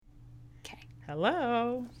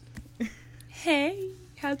Hello. Hey,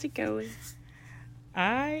 how's it going?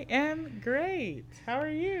 I am great. How are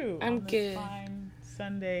you? I'm on this good. Fine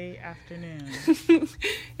Sunday afternoon.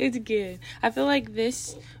 It's good. I feel like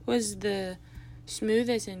this was the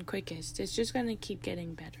smoothest and quickest. It's just gonna keep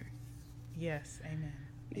getting better. Yes, amen.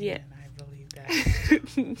 Yeah. Amen. I believe that.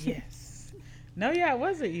 Yes. No, yeah, it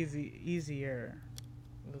was easier.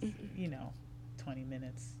 It was, 20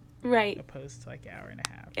 minutes Right. opposed to like an hour and a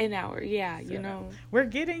half. An hour, yeah, So, we're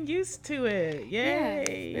getting used to it.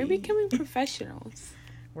 Yay. Yeah. We're becoming professionals.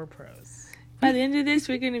 We're pros. By the end of this,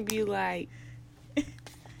 we're gonna be like,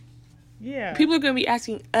 Yeah. people are gonna be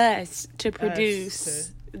asking us to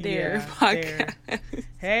produce their podcast.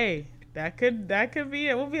 Hey, that could be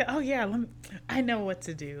it. We'll be, I know what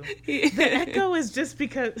to do. The echo is just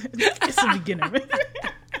because it's a beginner.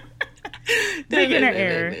 Beginner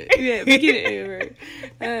error. Yeah, beginner error.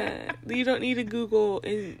 You don't need to Google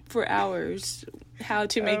for hours how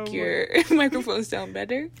to make your microphone sound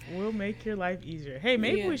better. We'll make your life easier. Hey,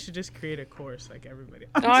 maybe we should just create a course like everybody.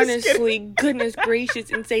 Honestly, goodness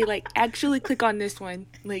gracious, and say like, actually click on this one.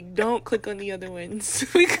 Like, don't click on the other ones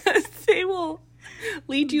because they will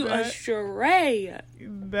lead you astray.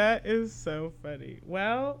 That is so funny.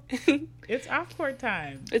 Well, it's off court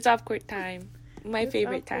time. It's off court time. My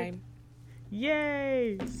favorite time.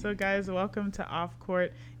 Yay! So guys, welcome to Off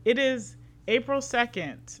Court. It is April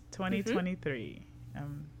 2nd, 2023.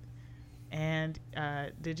 And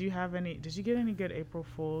did you get any good April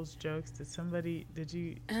Fool's jokes? Did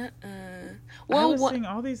you? Well, I was seeing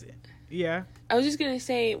all these. Yeah. I was just going to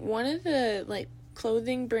say, one of the like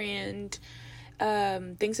clothing brand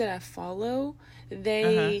things that I follow,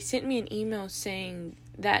 they sent me an email saying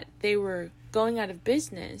that they were going out of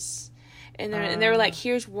business. And they were like,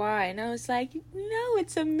 here's why. And I was like, no,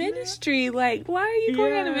 it's a ministry. Like, why are you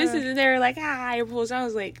going out of business? And they were like, April Fools. I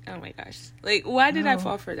was like, oh my gosh. Like, why did I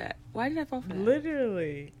fall for that?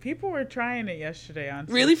 Literally. People were trying it yesterday on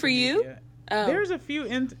Really, for media. you? Oh. There's a few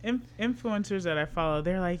influencers that I follow.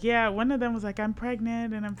 They're like, yeah, one of them was like, I'm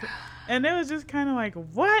pregnant. And it was just kind of like,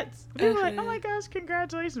 what? They were like, oh my gosh,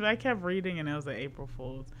 congratulations. But I kept reading and it was like April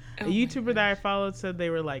Fool's. A YouTuber that I followed said they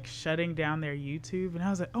were like shutting down their YouTube. And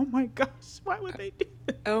I was like, oh my gosh, why would they do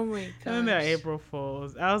that? Oh my gosh. And then they're April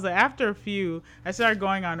Fools. I was like, after a few, I started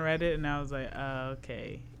going on Reddit and I was like,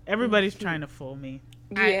 okay. Everybody's trying to fool me.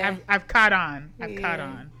 Yeah. I've caught on. Caught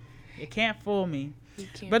on. You can't fool me.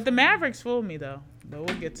 But the Mavericks fooled me, though. But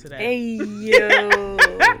we'll get to that. Hey, yo.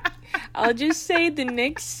 I'll just say the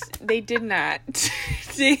Knicks, they did not.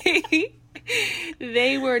 They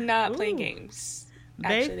were not playing games.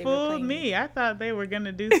 Actually, they fooled me. I thought they were going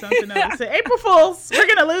to do something else. Say, April Fools, we're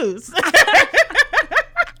going to lose.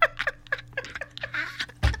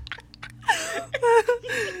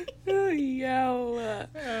 Yo.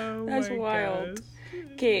 That's wild.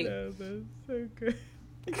 Okay. No, that's so good.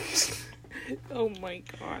 Oh my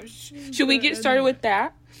gosh. Should we get started with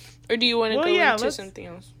that? Or do you want to go into something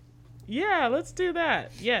else? Yeah, let's do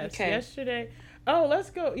that. Yes. Okay. Yesterday. Oh, let's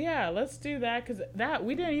go. Yeah, let's do that because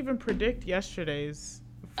we didn't even predict yesterday's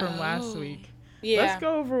from last week. Yeah. Let's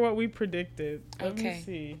go over what we predicted. Let me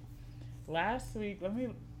see. Last week, let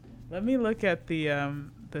me look at the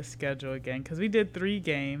schedule again because we did 3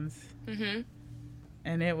 games. Mm-hmm.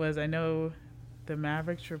 And it was, I know the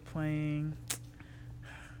Mavericks were playing.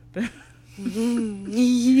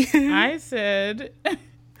 I said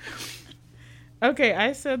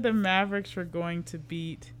the Mavericks were going to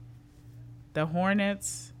beat the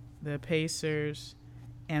Hornets, the Pacers,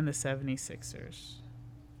 and the 76ers.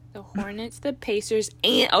 The Hornets, the Pacers,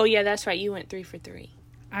 and oh yeah, that's right, you went 3 for 3.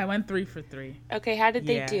 I went 3 for 3. Okay, how did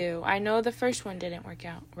they do? I know the first one didn't work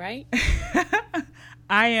out, right?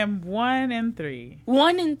 I am 1-3.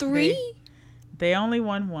 1-3? They only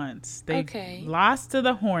won once. They lost to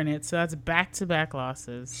the Hornets, so that's back-to-back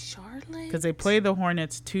losses. Charlotte? Because they played the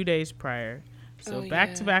Hornets 2 days prior. So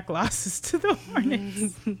back-to-back losses to the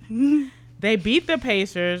Hornets. They beat the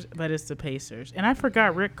Pacers, but it's the Pacers. And I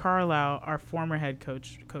forgot Rick Carlisle, our former head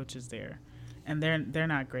coach is there. And they're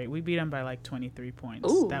not great. We beat them by like 23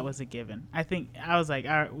 points. Ooh. That was a given. I was like,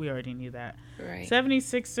 we already knew that. Right.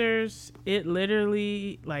 76ers, it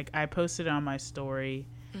literally, like I posted on my story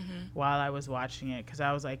while I was watching it because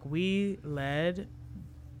I was like, we led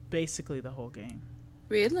basically the whole game.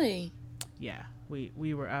 Really? Yeah.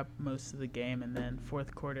 We were up most of the game, and then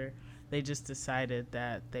fourth quarter, they just decided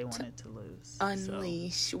that they wanted to lose.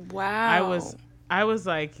 Unleash. So wow. I was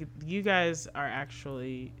like, you guys are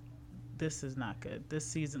actually this is not good this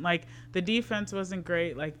season. Like, the defense wasn't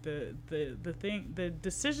great. Like, the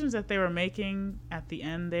decisions that they were making at the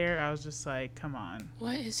end there, I was just like, come on.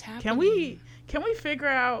 What is happening? Can we figure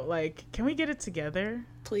out, like, can we get it together?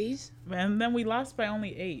 Please? And then we lost by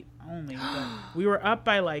only 8. But we were up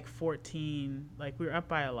by, like, 14. Like, we were up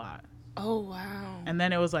by a lot. Oh, wow. And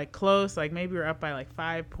then it was, like, close. Like, maybe we were up by, like,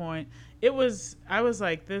 5 points. I was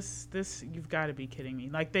like, this, you've got to be kidding me.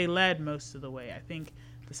 Like, they led most of the way. I think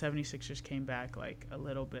the 76ers came back, like, a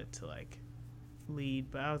little bit to, like,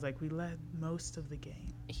 lead. But I was like, we led most of the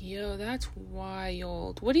game. Yo, that's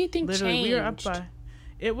wild. What do you think Literally, changed? we were up by...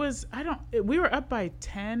 we were up by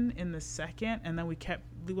 10 in the second, and then we kept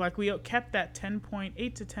that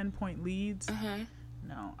 8 to 10 point leads.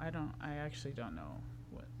 No, I actually don't know.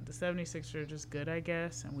 The 76ers are just good, I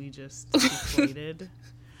guess, and we just deflated.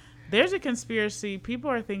 There's a conspiracy. People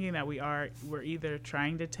are thinking that we're either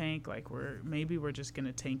trying to tank, like we're just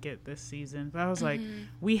gonna tank it this season. But I was like,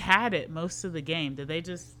 we had it most of the game.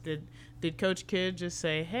 Did Coach Kidd just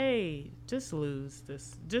say, hey, just lose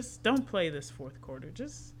this, just don't play this fourth quarter,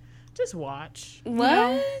 just watch? What? You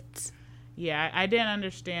know? Yeah, I didn't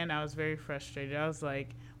understand. I was very frustrated. I was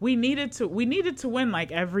like, we needed to win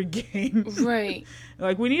like every game. Right.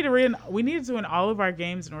 Like we needed to win all of our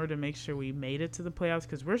games in order to make sure we made it to the playoffs,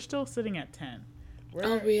 because we're still sitting at 10.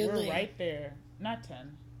 Really? We're right there. Not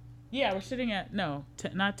 10. Yeah, we're sitting at not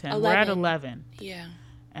 10. 11. We're at 11. Yeah.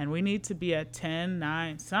 And we need to be at 10,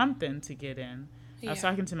 9, something to get in. Yeah. I was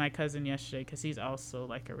talking to my cousin yesterday because he's also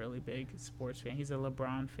like a really big sports fan. He's a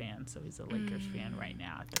LeBron fan, so he's a Lakers fan right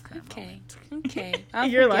now at the current moment. Okay. I'll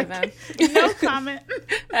You're like, him. No comment.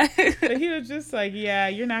 But he was just like, yeah,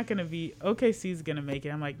 you're not going to be, OKC's going to make it.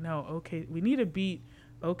 I'm like, no, okay, we need to beat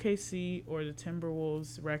OKC or the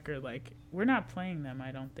Timberwolves record. Like, we're not playing them,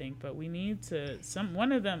 I don't think, but we need to,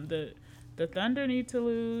 one of them, the Thunder need to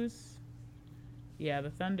lose. Yeah,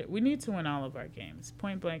 the Thunder, we need to win all of our games.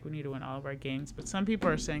 Point blank, we need to win all of our games. But some people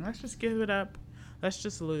are saying, let's just give it up. Let's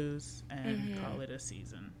just lose and call it a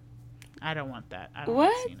season. I don't want that. I don't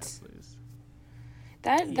want seeing us lose.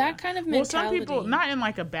 That kind of mentality. Well, some people, not in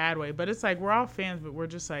like a bad way, but it's like we're all fans, but we're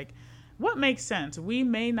just like, what makes sense? We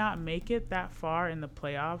may not make it that far in the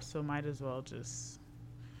playoffs, so might as well just...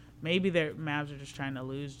 Maybe their Mavs are just trying to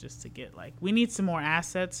lose just to get like... We need some more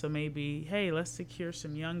assets, so maybe, hey, let's secure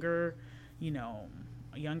some younger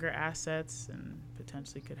assets and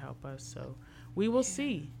potentially could help us. So we will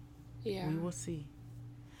see. Yeah. We will see.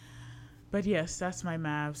 But yes, that's my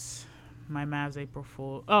Mavs April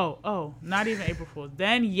Fool. Oh, not even April Fool.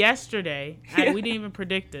 Then yesterday, we didn't even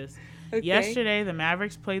predict this. Okay. Yesterday, the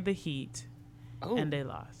Mavericks played the Heat, and they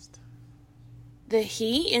lost. The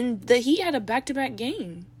Heat had a back-to-back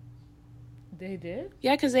game. They did?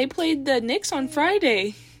 Yeah, because they played the Knicks on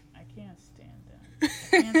Friday. I can't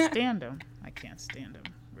stand them. I can't stand them,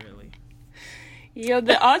 really. Yo,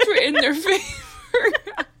 the odds were in their favor.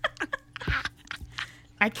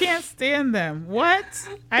 I can't stand them. What?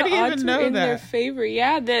 I didn't even know that. The odds were in their favor.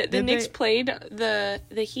 Yeah, the Knicks played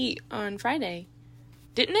the Heat on Friday.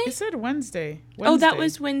 Didn't they? It said Wednesday. Oh, that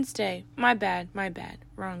was Wednesday. My bad.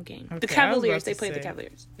 Wrong game. Okay, the Cavaliers. They played the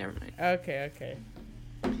Cavaliers. Never mind. Okay.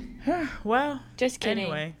 Well, just kidding.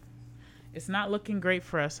 Anyway. It's not looking great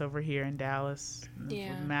for us over here in Dallas.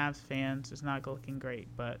 Yeah. For Mavs fans, it's not looking great.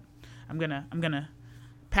 But I'm gonna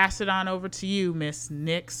pass it on over to you, Miss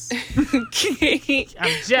Knicks. Okay.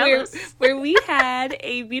 I'm jealous. Where we had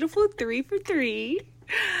a beautiful 3 for 3.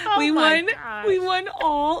 Oh we won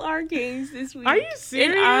all our games this week. Are you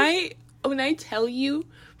serious? And when I tell you,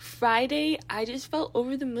 Friday, I just felt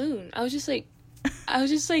over the moon. I was just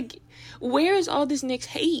like, where is all this Knicks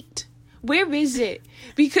hate? Where is it?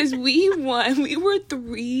 Because we won. We were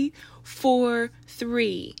 3 for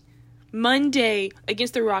 3. Monday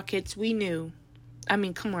against the Rockets, we knew. I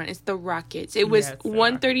mean, come on, it's the Rockets. It was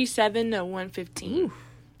 137 to 115. Oof.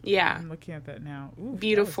 Yeah. I'm looking at that now. Oof,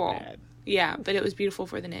 beautiful. That was bad. Yeah, but it was beautiful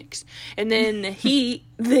for the Knicks. And then the Heat,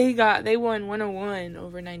 they won 101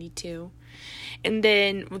 over 92. And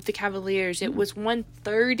then with the Cavaliers, it was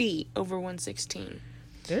 130 over 116.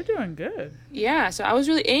 They're doing good. Yeah, so I was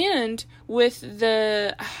really, and with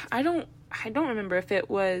the, I don't remember if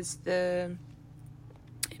it was it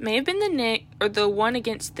may have been the Knicks or the one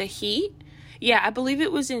against the Heat. Yeah, I believe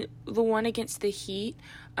it was in the one against the Heat.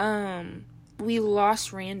 We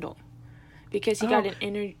lost Randall because he got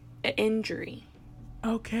an injury.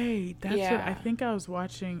 Okay, that's what I think I was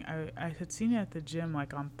watching. I had seen it at the gym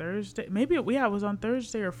like on Thursday. Maybe it was on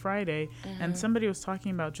Thursday or Friday, and somebody was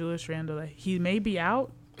talking about Julius Randle. That he may be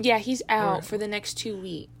out. Yeah, he's out for the next 2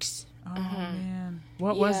 weeks. Oh man,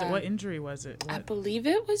 what was it? What injury was it? I believe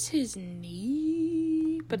it was his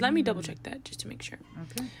knee, But let me double check that just to make sure.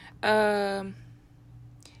 Okay.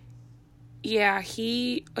 Yeah,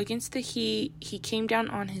 he against the Heat, he came down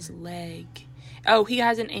on his leg. Oh, he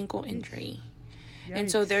has an ankle injury. Yikes. And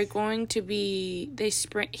so they're going to be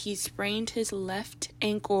he sprained his left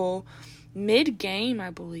ankle mid-game, I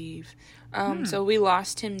believe. So we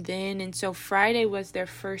lost him then, and so Friday was their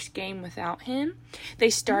first game without him. They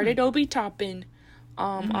started Obi Toppin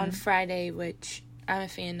on Friday, which I'm a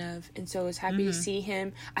fan of, and so I was happy to see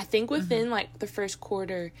him. I think within like the first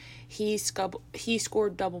quarter, he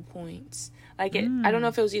scored double points. Like I don't know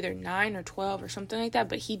if it was either 9 or 12 or something like that,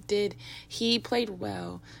 but he played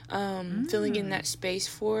well, filling in that space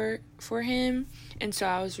for him, and so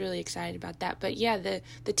I was really excited about that. But yeah,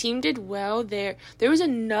 the team did well there. There was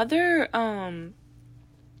another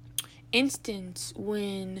instance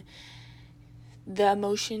when the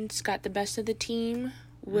emotions got the best of the team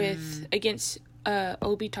against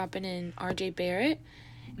Obi Toppin and RJ Barrett.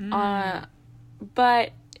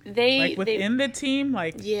 But they within the team,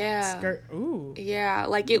 like ooh, yeah,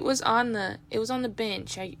 like it was on the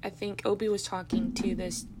bench. I think Obi was talking to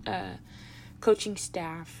this coaching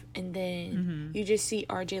staff, and then you just see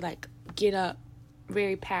RJ like get up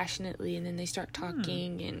very passionately, and then they start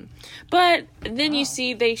talking, but then you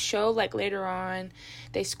see they show like later on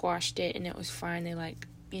they squashed it and it was fine. They like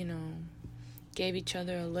gave each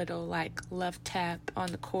other a little like love tap on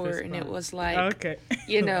the court, and it was like okay.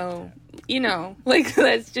 Like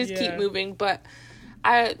let's just keep moving. But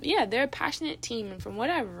they're a passionate team, and from what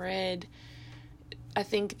I've read, I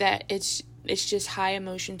think that it's just high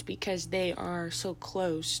emotions because they are so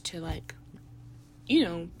close to like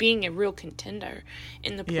being a real contender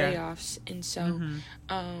in the playoffs. And so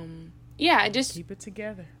I just keep it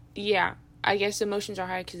together. I guess emotions are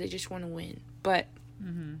high because they just want to win, but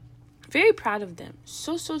very proud of them.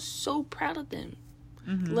 So proud of them.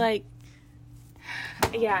 Like,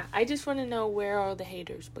 I just want to know where are the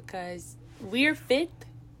haters, because we're fifth.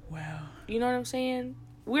 Wow. You know what I'm saying?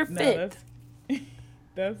 We're fifth.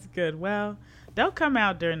 That's good. Well, they'll come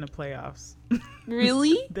out during the playoffs.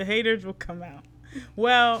 Really? The haters will come out.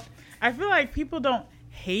 Well, I feel like people don't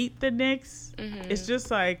hate the Knicks. It's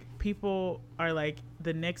just like people are like,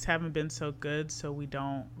 the Knicks haven't been so good, so we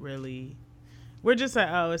don't really... We're just like,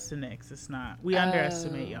 oh, it's the Knicks. It's not. We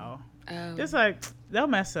underestimate y'all. Just like, they'll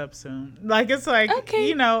mess up soon. Like, it's like,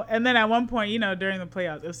 and then at one point, during the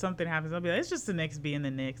playoffs, if something happens, they'll be like, it's just the Knicks being the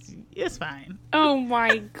Knicks. It's fine. Oh,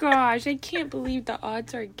 my gosh. I can't believe the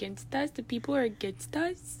odds are against us. The people are against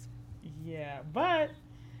us. Yeah, but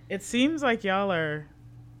it seems like y'all are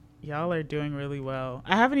doing really well.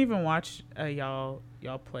 I haven't even watched y'all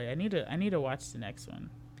play. I need to watch the next one.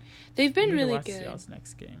 They've been really good. Y'all's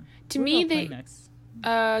next game. To me,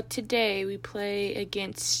 today we play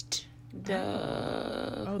against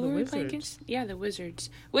the the Wizards. The Wizards,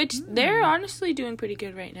 which they're honestly doing pretty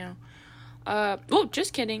good right now.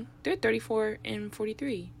 Just kidding. They're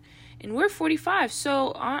 34-43, and we're 45.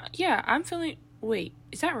 So I'm feeling. Wait,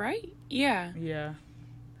 is that right? Yeah. Yeah.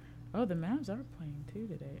 Oh, the Mavs are playing too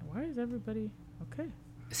today. Why is everybody okay?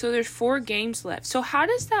 So there's 4 games left. So how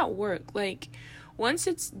does that work? Like, once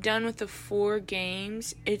it's done with the 4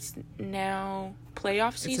 games, it's now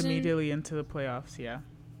playoff season? It's immediately into the playoffs, yeah.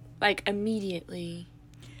 Like, immediately?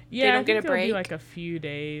 Yeah, they don't get a break? It'll be like a few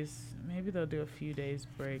days. Maybe they'll do a few days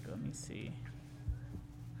break. Let me see.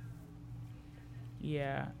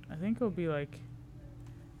 Yeah, I think it'll be like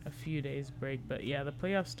a few days break. But, yeah, the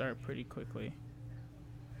playoffs start pretty quickly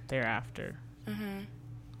thereafter.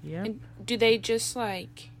 Yeah. Do they just,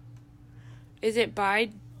 like... Is it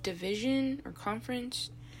by division or conference?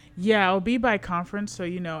 Yeah, it'll be by conference. So,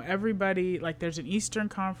 everybody, like, there's an Eastern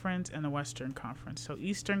Conference and the Western Conference. So,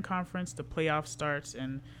 Eastern Conference, the playoff starts,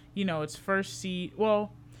 and, it's first seed.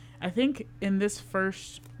 Well, I think in the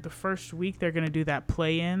first week, they're going to do that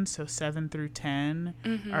play-in. So, 7 through 10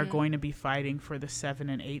 are going to be fighting for the 7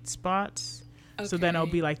 and 8 spots. Okay. So then it'll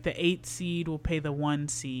be like the 8 seed will pay the 1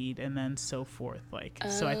 seed, and then so forth.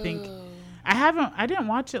 So I think I didn't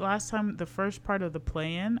watch it last time, the first part of the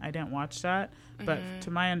play-in. I didn't watch that. But to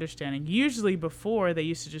my understanding, usually before they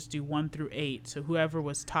used to just do 1 through 8. So whoever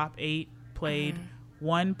was top 8 played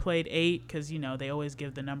 1 played 8, because they always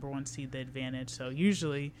give the number 1 seed the advantage. So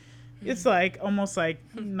usually it's like almost like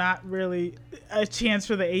not really a chance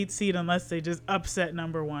for the 8 seed unless they just upset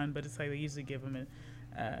number 1. But it's like they usually give them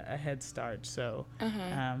a head start. So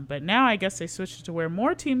but now I guess they switched it to where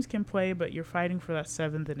more teams can play, but you're fighting for that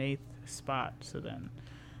 7th and 8th spot. So then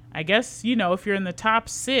I guess if you're in the top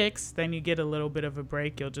 6, then you get a little bit of a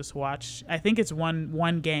break. You'll just watch. I think it's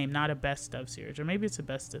one game, not a best of series, or maybe it's a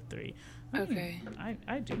best of 3. Okay.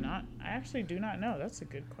 I do not. I actually do not know. That's a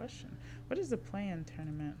good question. What is the play-in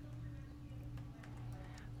tournament?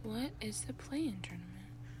 What is the play-in tournament?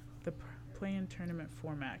 The play-in tournament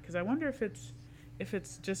format. Because I wonder if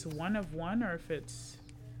it's just one of one or if it's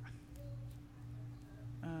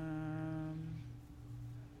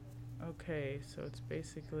okay, so it's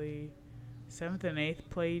basically 7th and 8th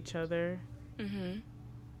play each other. Mm-hmm.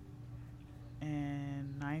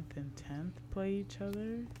 And 9th and 10th play each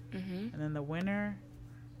other. Mm-hmm. And then the winner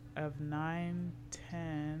of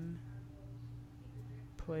 9-10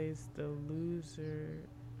 plays the loser.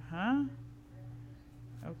 Huh?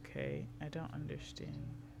 Okay, I don't understand.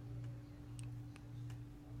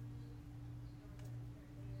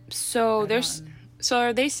 So so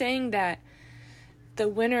are they saying that the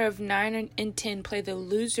winner of 9 and 10 play the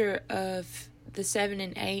loser of the 7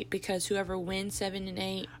 and 8 because whoever wins 7 and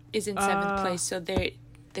 8 is in 7th place, so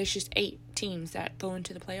there's just 8 teams that go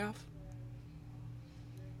into the playoff?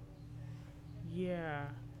 Yeah.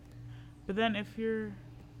 But then if you're...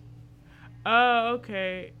 Oh,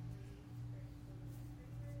 okay.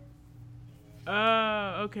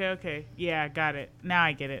 Okay. Yeah, got it. Now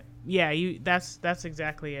I get it. Yeah, that's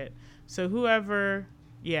exactly it. So whoever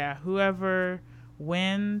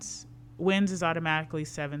wins is automatically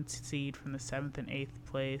 7th seed from the 7th and 8th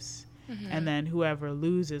place. Mm-hmm. And then whoever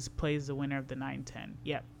loses plays the winner of the 9-10.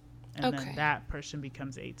 Yep. And then that person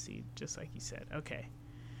becomes 8th seed, just like you said. Okay.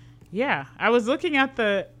 Yeah, I was looking at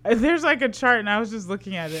there's like a chart and I was just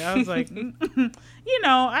looking at it. I was like,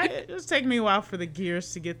 it was taking me a while for the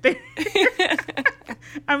gears to get there.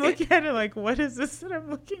 I'm looking at it like, what is this that I'm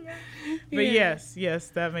looking at? But yes,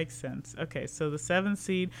 that makes sense. Okay, so the 7th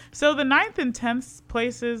seed. So the 9th and 10th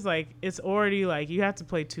places, like, it's already like you have to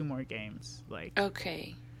play 2 more games. Like,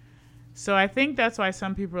 okay. So I think that's why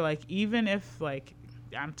some people are like, even if like,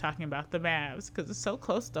 I'm talking about the Mavs because it's so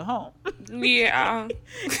close to home. Yeah.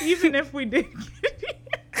 even if we did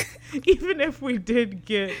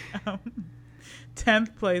get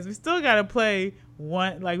 10th place, we still got to play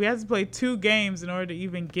one. Like, we have to play 2 games in order to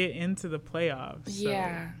even get into the playoffs. So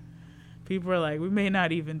yeah. People are like, we may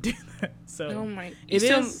not even do that. So oh my, it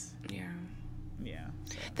is. Yeah. Yeah.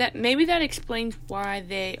 So. That explains why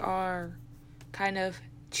they are kind of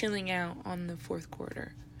chilling out on the 4th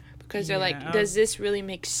quarter. Because they're like, does this really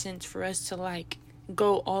make sense for us to, like,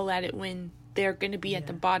 go all at it when they're going to be at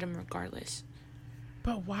the bottom regardless?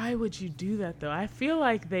 But why would you do that, though? I feel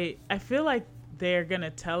like they're going to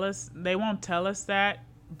tell us. They won't tell us that,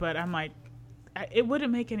 but I'm like, it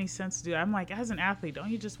wouldn't make any sense to do that. I'm like, as an athlete, don't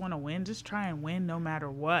you just want to win? Just try and win no matter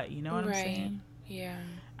what. You know what I'm saying? Yeah.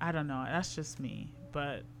 I don't know. That's just me.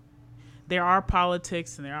 But there are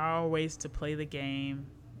politics and there are ways to play the game.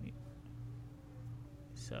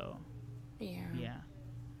 So, yeah.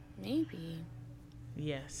 Maybe.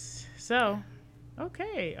 Yes. So,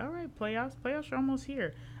 okay. All right. Playoffs are almost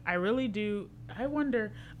here. I really do. I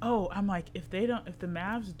wonder. Oh, I'm like, if the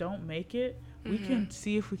Mavs don't make it, we can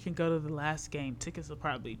see if we can go to the last game. Tickets will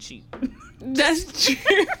probably be cheap. That's true.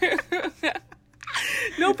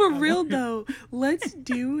 No, for real though. Let's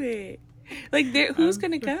do it. Like, who's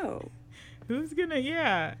gonna go? Who's gonna?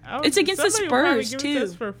 Yeah. It's against the Spurs too.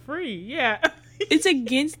 Us for free. Yeah. It's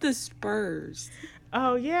against the Spurs.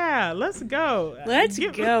 Oh yeah, let's go. Let's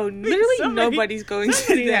go. Literally, nobody's going to that.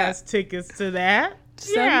 Somebody has tickets to that.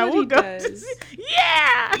 Somebody we'll does.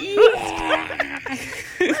 Yeah.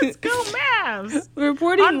 Let's go, Mavs. We're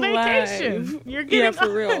reporting on vacation. Live. You're getting for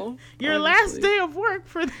real. Your last day of work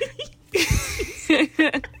for the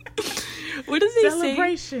What did they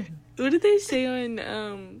celebration. Say? What did they say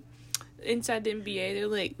on inside the NBA? They're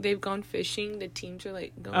like, they've gone fishing. The teams are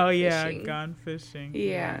like going fishing. Yeah, gone fishing.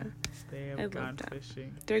 Yeah. They have gone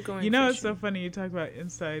fishing. They're going You know, fishing. It's so funny you talk about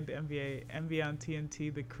inside the NBA on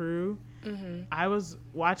TNT, the crew. Mm-hmm. I was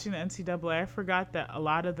watching the NCAA. I forgot that a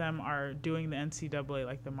lot of them are doing the NCAA,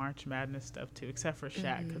 like the March Madness stuff too, except for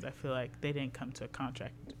Shaq, because I feel like they didn't come to a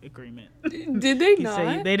contract agreement. Did they not?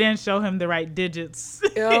 Said they didn't show him the right digits.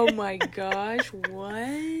 Oh my gosh,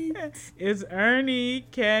 what? It's Ernie,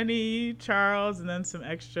 Kenny, Charles, and then some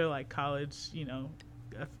extra like college,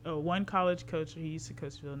 one college coach. He used to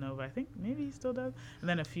coach Villanova. I think maybe he still does. And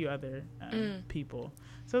then a few other people.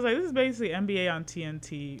 So it's like, this is basically NBA on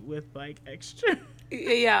TNT with like extra.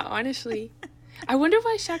 Yeah, honestly. I wonder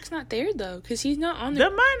why Shaq's not there though, because he's not on the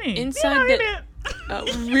money inside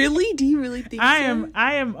really? Do you really think so?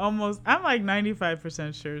 I am almost. I'm like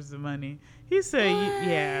 95% sure it's the money. He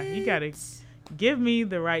said, you gotta give me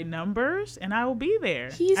the right numbers and I will be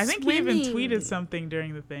there. I think he even tweeted something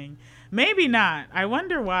during the thing. Maybe not. I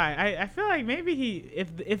wonder why. I feel like maybe if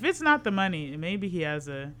it's not the money, maybe he has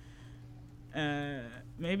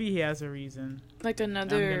maybe he has a reason. Like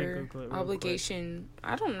another obligation.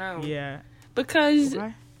 I don't know. Yeah. Because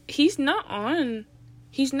he's not on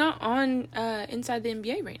Inside the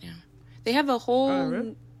NBA right now. They have a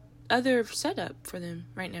whole other setup for them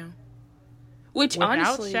right now. Which without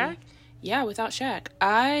honestly, Shaq? Yeah, without Shaq.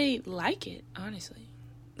 I like it, honestly.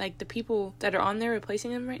 Like the people that are on there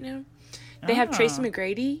replacing him right now. They have Tracy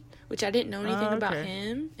McGrady, which I didn't know anything about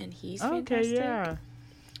him, and he's fantastic. Okay, yeah.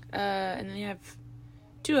 And then they have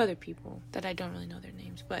 2 other people that I don't really know their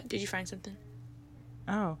names. But did you find something?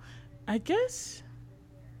 Oh, I guess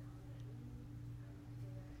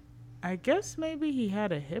maybe he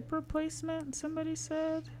had a hip replacement, somebody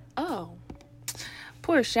said. Oh.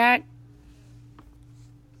 Poor Shaq.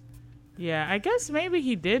 Yeah, I guess maybe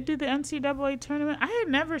he did do the NCAA tournament. I had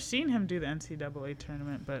never seen him do the NCAA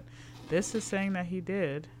tournament, but this is saying that he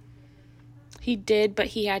did. He did, but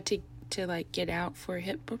he had to like get out for a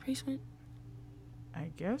hip replacement?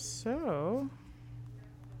 I guess so.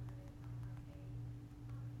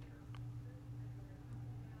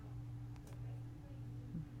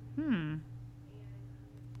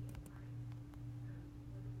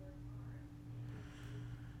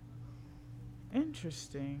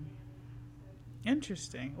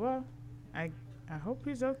 Interesting. Well, I hope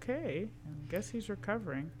he's okay. I guess he's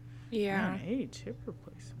recovering. Yeah. Man, hip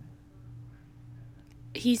replacement.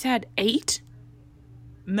 He's had 8?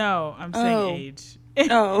 No, I'm saying age.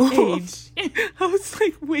 Oh. Age. I was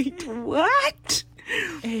like, wait, what?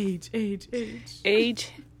 Age.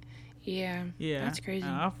 Yeah. Yeah. That's crazy.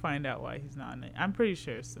 I'll find out why he's not on it. I'm pretty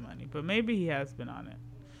sure it's the money, but maybe he has been on it.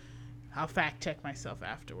 I'll fact check myself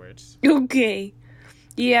afterwards. Okay.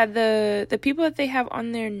 Yeah, the people that they have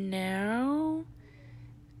on there now.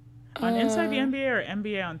 On Inside the NBA or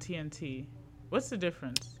NBA on TNT? What's the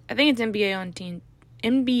difference? I think it's NBA on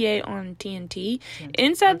TNT.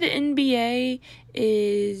 Inside the NBA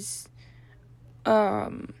is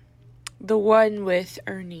the one with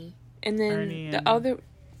Ernie. And then the other...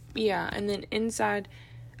 Yeah, and then Inside...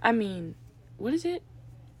 I mean, what is it?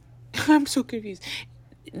 I'm so confused.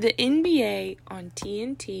 The NBA on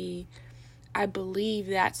TNT... I believe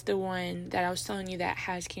that's the one that I was telling you that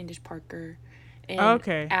has Candace Parker and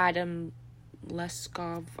Adam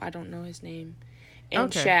Leskov. I don't know his name.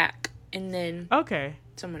 And Shaq. And then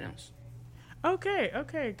someone else. Okay.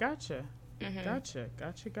 Gotcha. Mm-hmm.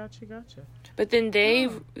 Gotcha. But then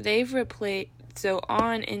they've replaced... So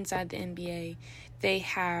on Inside the NBA, they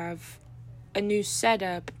have a new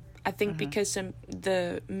setup. I think because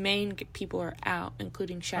the main people are out,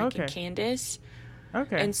 including Shaq and Candace.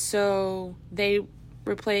 Okay. And so they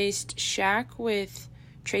replaced Shaq with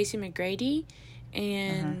Tracy McGrady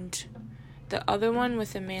and the other one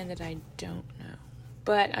with a man that I don't know.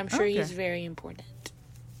 But I'm sure he's very important.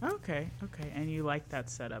 Okay. And you like that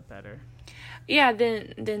setup better? Yeah,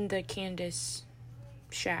 than the Candace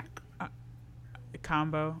Shaq.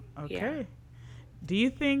 Combo? Okay. Yeah. Do you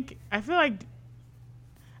think... I feel like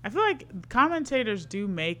commentators do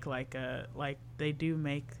make they do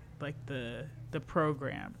make the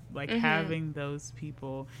program, having those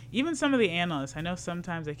people, even some of the analysts. I know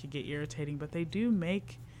sometimes they could get irritating, but they do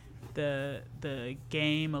make the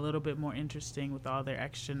game a little bit more interesting with all their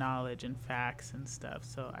extra knowledge and facts and stuff.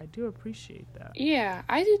 So I do appreciate that. Yeah,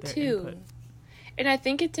 I do too. Input. And I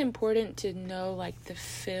think it's important to know the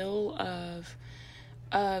feel of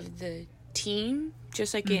the team,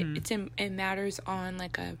 just like it matters on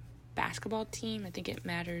a basketball team. I think it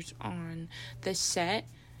matters on the set.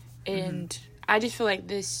 And I just feel like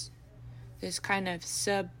this kind of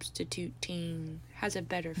substitute team has a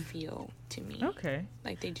better feel to me. Okay.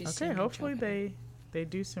 They just hopefully they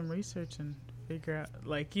do some research and figure out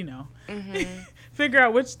figure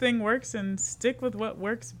out which thing works and stick with what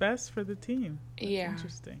works best for the team. That's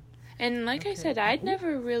interesting. And I said, I'd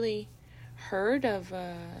never really heard of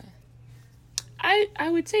I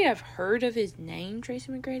would say I've heard of his name,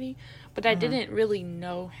 Tracy McGrady, but I didn't really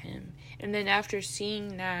know him. And then after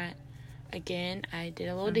seeing that again, I did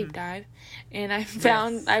a little deep dive, and I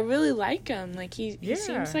found I really like him. He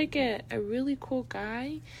seems like a really cool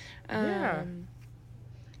guy. And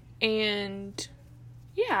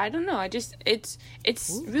I don't know. It's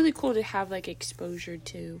really cool to have exposure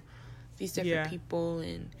to these different people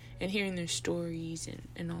and hearing their stories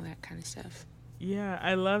and all that kind of stuff. Yeah,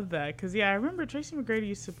 I love that. Because, I remember Tracy McGrady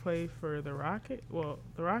used to play for the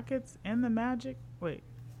Rockets and the Magic. Wait,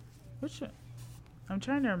 which one? I'm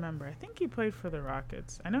trying to remember. I think he played for the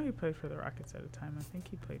Rockets. I know he played for the Rockets at a time. I think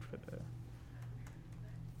he played for the...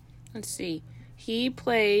 Let's see. He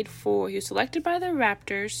was selected by the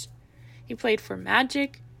Raptors. He played for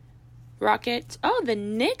Magic, Rockets. Oh, the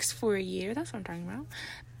Knicks for a year. That's what I'm talking about.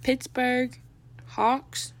 Pittsburgh,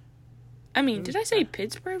 Hawks. I mean, did I say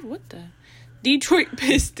Pittsburgh? What the? Detroit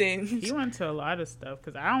Pistons. He went to a lot of stuff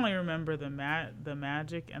because I only remember the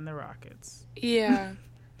Magic and the Rockets. Yeah.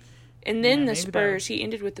 And then the Spurs. He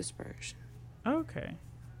ended with the Spurs. Okay.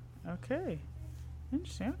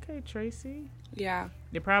 Interesting. Okay, Tracy. Yeah.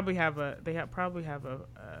 They probably have a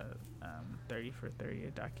 30 for 30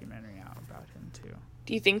 a documentary out about him too.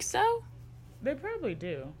 Do you think so? They probably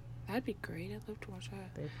do. That'd be great. I'd love to watch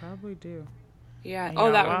that. They probably do. Yeah.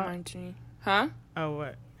 And that reminds me. Huh? Oh,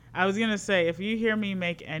 what? I was gonna say, if you hear me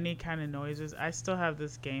make any kind of noises, I still have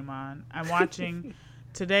this game on. I'm watching.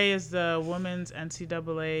 Today is the Women's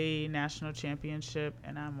NCAA National Championship,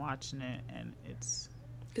 and I'm watching it, and it's.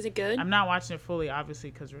 Is it good? I'm not watching it fully,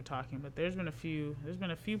 obviously, because we're talking. But there's been a few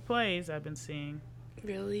plays I've been seeing.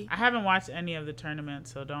 Really? I haven't watched any of the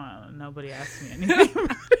tournaments, so nobody ask me anything.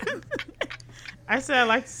 I said I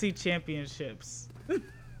like to see championships.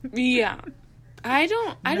 Yeah. I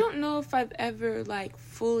don't know if I've ever like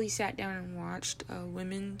fully sat down and watched a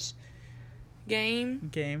women's game.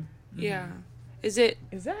 Mm-hmm. Yeah. Is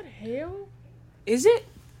that hail? Is it?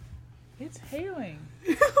 It's hailing.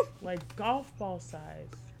 Like golf ball size.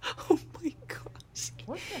 Oh my gosh.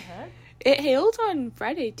 What the heck? It hailed on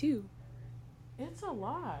Friday too. It's a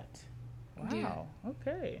lot. Wow. Yeah.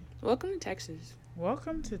 Okay. Welcome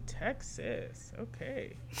to Texas.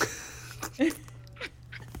 Okay.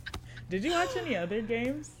 Did you watch any other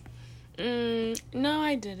games? No,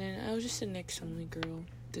 I didn't. I was just a Knicks only girl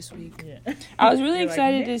this week. Yeah. I was really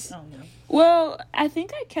excited to. Well, I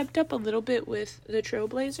think I kept up a little bit with the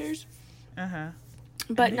Trailblazers.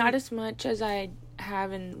 But not as much as I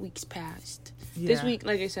have in weeks past. Yeah. This week,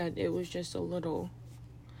 like I said, it was just a little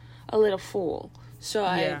full. So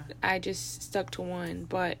I just stuck to one.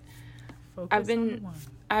 But I've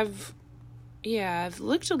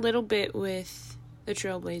looked a little bit with the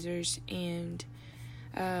Trailblazers, and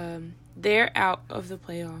they're out of the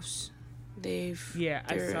playoffs. I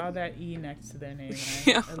saw that E next to their name,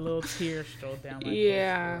 and a little tear strolled down my face.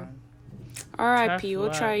 Yeah. R.I.P.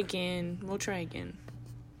 We'll try again.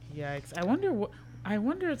 Yikes. I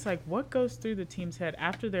wonder it's like what goes through the team's head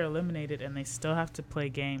after they're eliminated and they still have to play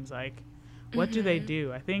games. Like, what do they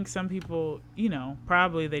do? I think some people,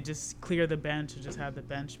 probably they just clear the bench or just have the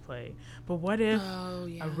bench play. But what if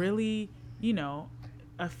a really,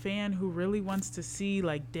 a fan who really wants to see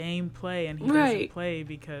like Dame play and he doesn't play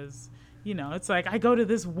because, it's like I go to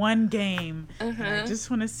this one game and I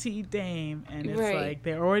just want to see Dame, and it's like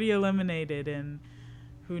they're already eliminated and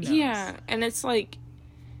who knows? Yeah, and it's like,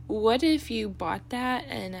 what if you bought that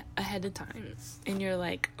and ahead of time and you're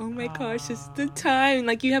like, oh my gosh, it's the time.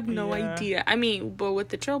 Like, you have no idea. I mean, but with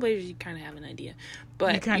the Trailblazers, you kind of have an idea.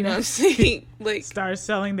 But, you know what I'm saying? Like, start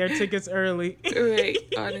selling their tickets early. Right,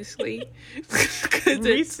 honestly.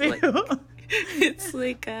 Resale. It's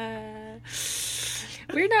like,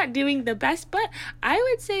 we're not doing the best. But I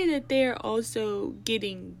would say that they're also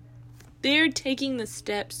they're taking the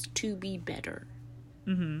steps to be better.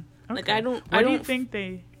 Mm-hmm. Okay. Like, I don't do you think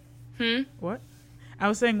they... What? I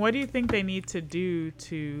was saying, what do you think they need to do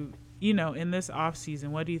to, in this off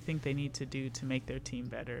season, what do you think they need to do to make their team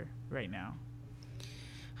better right now?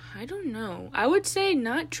 I don't know. I would say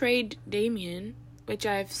not trade Damian, which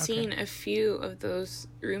I've seen a few of those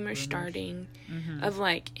rumors starting of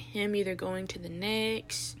like him either going to the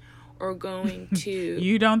Knicks or going to...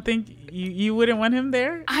 You don't think you wouldn't want him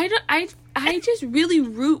there? I just really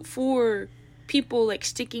root for people like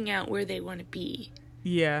sticking out where they want to be.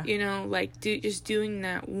 Yeah. Like just doing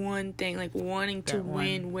that one thing, like wanting to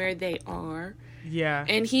win where they are. Yeah.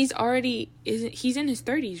 And he's in his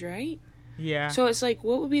 30s, right? Yeah. So it's like,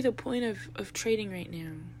 what would be the point of trading right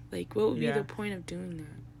now? Like, what would be the point of doing that?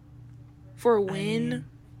 For a win?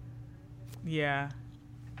 Yeah.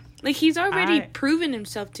 Like, he's already proven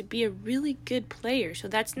himself to be a really good player, so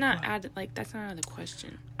that's not out of the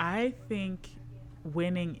question. I think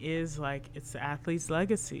winning is like, it's the athlete's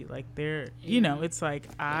legacy. Like, they're it's like,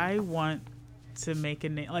 I want to make a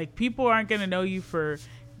name. Like, people aren't gonna know you for,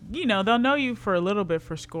 they'll know you for a little bit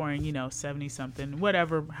for scoring 70 something,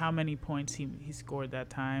 whatever, how many points he scored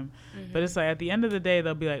that time. But it's like, at the end of the day,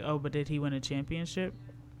 they'll be like, oh, but did he win a championship?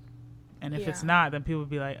 And if it's not, then people will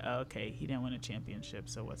be like, oh, okay, he didn't win a championship,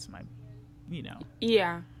 so what's my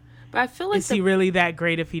Yeah. But I feel like... Is he really that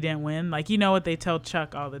great if he didn't win? Like, what they tell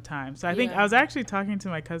Chuck all the time. So I think I was actually talking to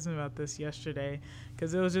my cousin about this yesterday,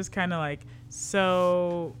 because it was just kind of like,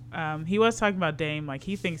 so he was talking about Dame. Like,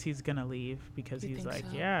 he thinks he's going to leave because he's like,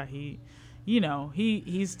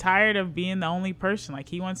 he's tired of being the only person. Like,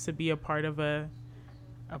 he wants to be a part of a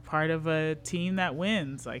team that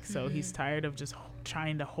wins. Like, so he's tired of just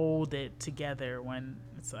trying to hold it together when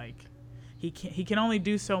it's like, he can only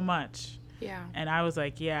do so much. Yeah. And I was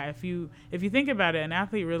like, yeah, if you think about it, an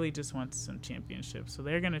athlete really just wants some championships. So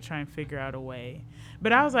they're going to try and figure out a way.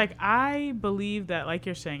 But I was like, I believe that, like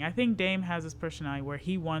you're saying, I think Dame has this personality where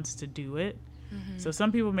he wants to do it. Mm-hmm. So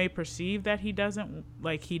some people may perceive that he doesn't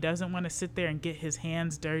want to sit there and get his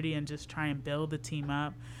hands dirty and just try and build the team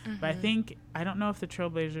up. Mm-hmm. But I don't know if the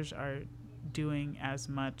Trailblazers are doing as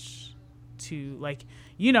much to, like,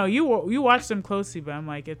 you know, you watch them closely, but I'm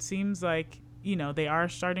like, it seems like, you know, they are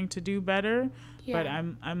starting to do better. Yeah. But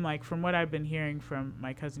I'm like, from what I've been hearing from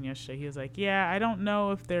my cousin yesterday, he was like, yeah, I don't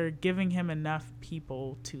know if they're giving him enough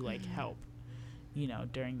people to, like, help, you know,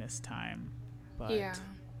 during this time. But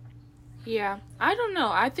yeah, I don't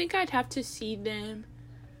know. I think I'd have to see them.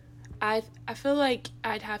 I feel like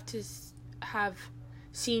I'd have to have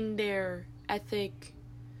seen their ethic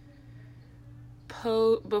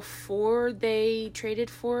before they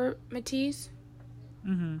traded for Matisse.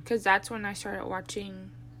 Because that's when I started watching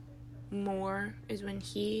more, is when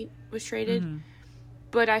he was traded. Mm-hmm.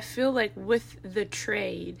 But I feel like with the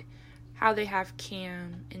trade, how they have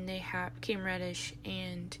Cam, and they have Cam Reddish,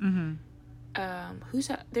 and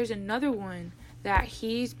there's another one that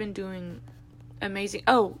he's been doing amazing.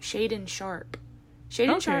 Oh, Shaedon Sharpe.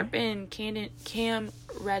 Sharpe and Cam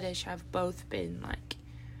Reddish have both been, like,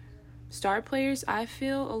 star players, I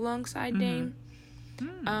feel, alongside Dame.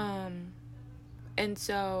 And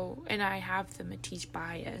so, and I have the Matisse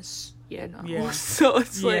bias, you know. Yeah. So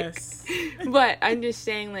it's like, but I'm just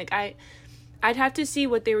saying, like, I'd have to see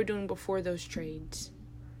what they were doing before those trades,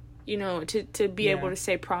 you know, to be able to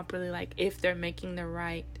say properly, like, if they're making the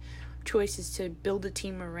right choices to build a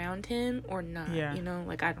team around him or not, you know,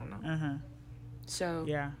 like, I don't know. So.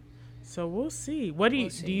 Yeah. So we'll see. What do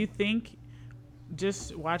you think,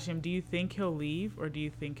 just watch him, do you think he'll leave or do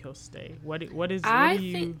you think he'll stay?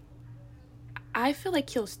 I feel like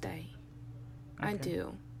he'll stay. Okay. I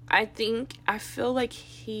do. I feel like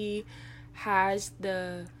he has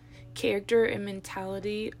the character and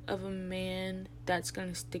mentality of a man that's going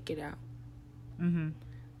to stick it out. Mm-hmm.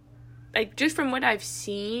 Like, just from what I've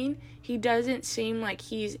seen, he doesn't seem like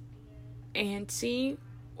he's antsy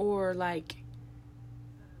or, like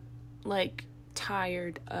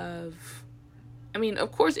tired of... I mean,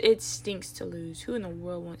 of course, it stinks to lose. Who in the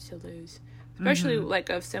world wants to lose? Especially, like,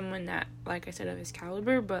 of someone that, like I said, of his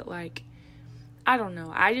caliber. But, like, I don't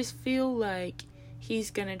know. I just feel like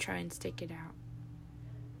he's going to try and stick it out.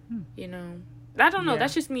 You know? I don't know.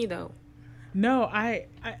 That's just me, though. No, I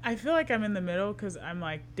feel like I'm in the middle because I'm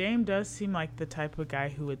like, Dame does seem like the type of guy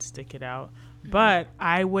who would stick it out. But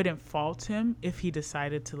I wouldn't fault him if he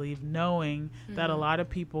decided to leave, knowing that a lot of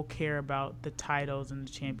people care about the titles and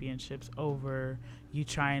the championships over you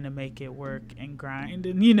trying to make it work and grind.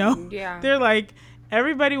 And, you know, they're like,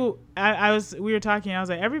 everybody, we were talking, I was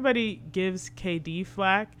like, everybody gives KD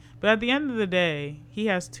flack, but at the end of the day, he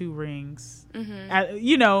has 2 rings.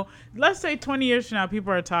 You know, let's say 20 years from now,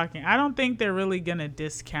 people are talking. I don't think they're really going to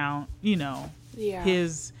discount, you know,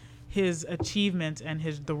 his achievements and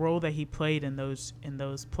the role that he played in those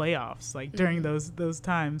playoffs, like during those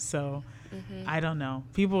times. So I don't know.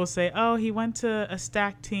 People will say, oh, he went to a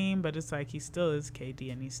stacked team, but it's like he still is KD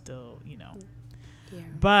and he's still, you know.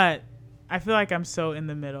 But I feel like I'm so in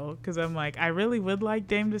the middle because I'm like, I really would like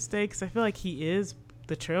Dame to stay because I feel like he is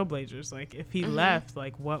the Trailblazers. Like, if he left,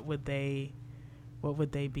 like, what would they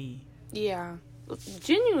be? Yeah.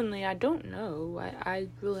 Genuinely, I don't know. I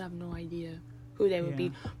really have no idea who they would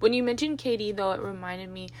be. When you mentioned KD, though, it reminded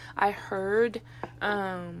me, I heard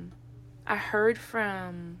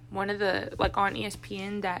from one of the, like, on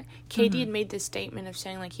ESPN that KD had made this statement of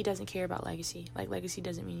saying, like, he doesn't care about legacy. Like, legacy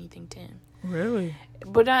doesn't mean anything to him. Really?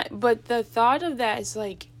 But the thought of that is,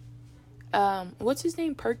 like, what's his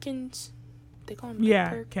name? Perkins? They call him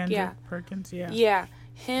Kendrick Perkins, Yeah.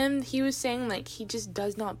 He was saying, like, he just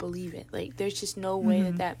does not believe it. Like, there's just no way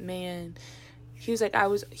that man... He was like,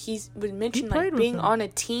 he would mention, like, being on a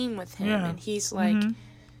team with him. Yeah. And he's like,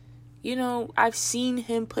 you know, I've seen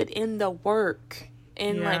him put in the work.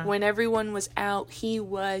 And, like, when everyone was out, he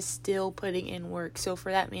was still putting in work. So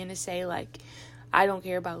for that man to say, like, I don't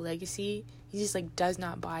care about legacy, he just, like, does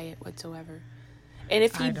not buy it whatsoever. And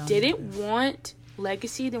if he didn't want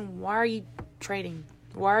legacy, then why are you trading?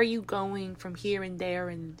 Why are you going from here and there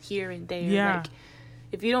and here and there? Yeah. Like,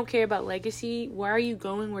 if you don't care about legacy, why are you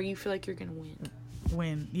going where you feel like you're going to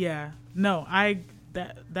win? Yeah. No,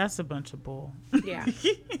 that's a bunch of bull. Yeah.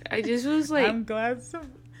 I just was like... I'm glad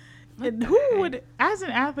and who would, as an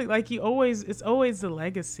athlete, like, it's always the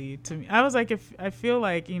legacy to me. I was like, I feel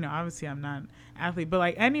like, you know, obviously I'm not an athlete, but,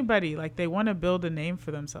 like, anybody, like, they want to build a name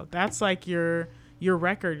for themselves. That's, like, your your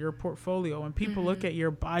record, your portfolio. When people look at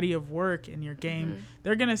your body of work in your game,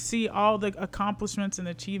 they're going to see all the accomplishments and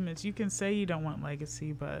achievements. You can say you don't want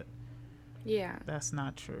legacy, but that's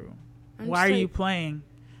not true. Why are you playing?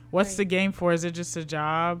 What's the game for? Is it just a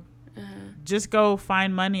job? Just go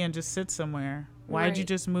find money and just sit somewhere. Why'd you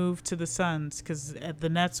just move to the Suns? Because the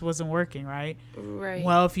Nets wasn't working, right? Right.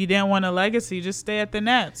 Well, if you didn't want a legacy, just stay at the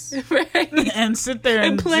Nets. Right. And sit there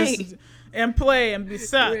and play. And play and be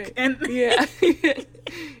suck. Right. And yeah.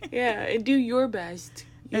 And do your best.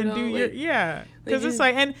 Because it's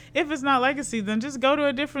like, and if it's not legacy, then just go to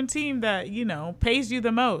a different team that, pays you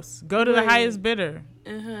the most. Go to the highest bidder.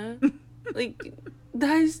 Like,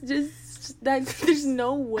 there's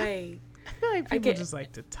no way. I feel like people just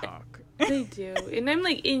like to talk. They do. And I'm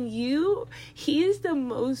like, he is the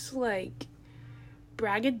most, like,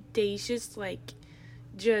 braggadocious, like,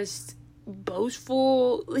 just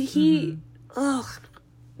boastful. I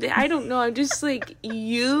don't know. I'm just like,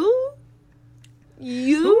 you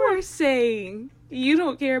are saying you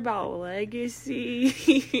don't care about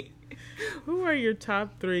legacy. Who are your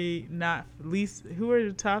top three least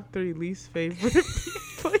favorite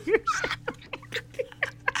players?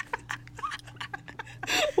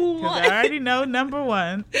 Because I already know number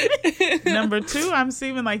one. Number two, I'm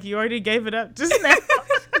seeming like you already gave it up just now.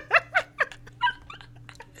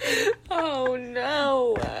 Oh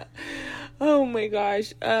no. Oh my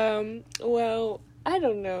gosh. Well, I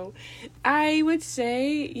don't know. I would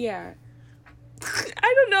say, I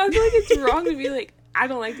don't know. I feel like it's wrong to be like, I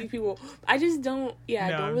don't like these people. I just don't.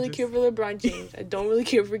 I don't really care for LeBron James. I don't really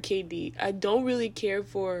care for KD. I don't really care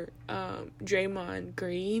for Draymond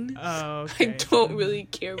Green. Oh, okay. I don't really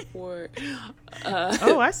care for.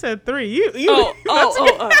 I said three. You.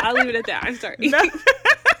 I'll leave it at that. I'm sorry. No.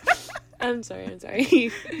 I'm sorry. No,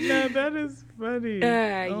 that is funny.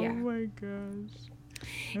 Oh my gosh.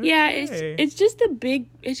 Okay. Yeah, it's just the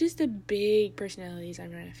big personalities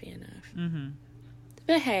I'm not a fan of. Mm-hmm.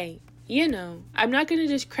 But hey. I'm not going to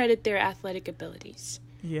discredit their athletic abilities.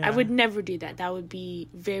 Yeah. I would never do that. That would be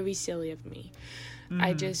very silly of me. Mm-hmm.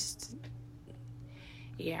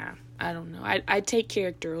 I don't know. I take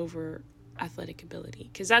character over athletic ability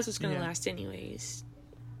because that's what's going to last anyways.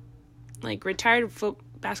 Like, retired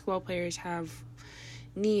basketball players have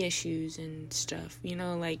knee issues and stuff,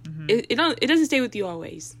 like, it doesn't stay with you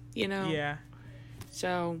always, Yeah.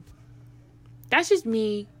 So, that's just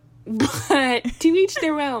me. But to each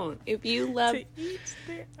their own. If you love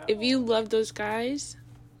those guys,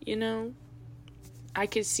 I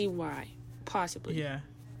could see why, possibly. Yeah,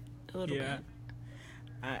 a little bit.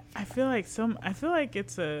 I feel like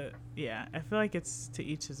it's to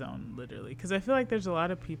each his own, literally, because I feel like there's a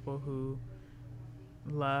lot of people who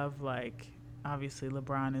love, like, obviously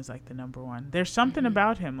LeBron is like the number one. There's something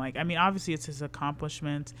about him, like, I mean, obviously it's his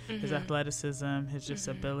accomplishments, his athleticism, his just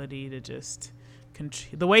ability to just.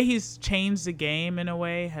 The way he's changed the game in a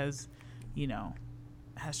way has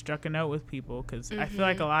struck a note with people, because I feel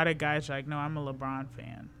like a lot of guys are like, no, I'm a LeBron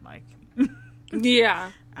fan, like,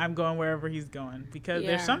 I'm going wherever he's going because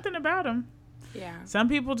there's something about him. Some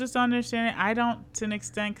people just don't understand it. I don't, to an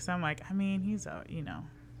extent, because I'm like, I mean, he's all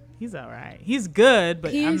right, he's good,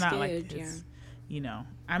 but I'm not like his,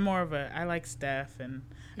 I'm more of I like Steph, and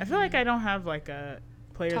I feel like I don't have like a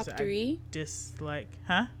players top three I dislike.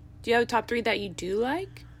 Huh? Do you have a top three that you do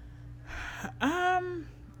like?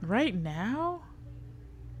 Right now,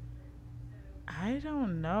 I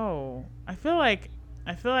don't know. I feel like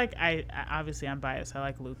I obviously I'm biased. I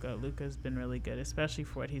like Luka. Luka's been really good, especially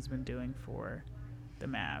for what he's been doing for the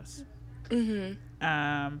Mavs.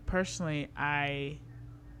 Personally,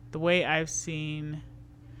 the way I've seen,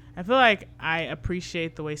 I feel like I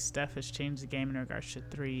appreciate the way Steph has changed the game in regards to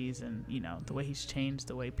threes, and the way he's changed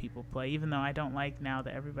the way people play, even though I don't like now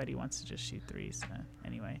that everybody wants to just shoot threes.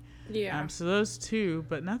 Anyway. So those two,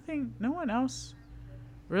 but no one else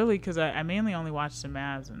really, because I mainly only watch the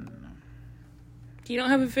Mavs. And you don't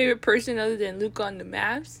have a favorite person other than Luka on the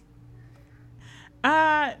Mavs?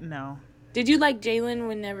 No. Did you like Jalen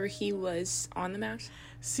whenever he was on the Mavs?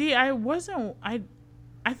 See, I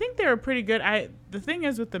think they were pretty good. The thing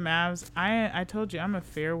is with the Mavs, I told you I'm a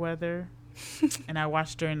fair weather, and I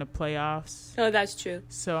watch during the playoffs. Oh, that's true.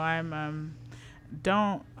 So I'm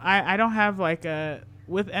I don't have like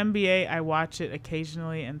with NBA, I watch it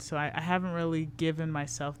occasionally, and so I haven't really given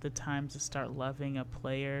myself the time to start loving a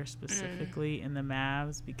player specifically in the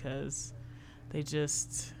Mavs, because they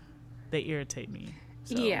irritate me.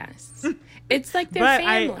 So. Yes. It's like their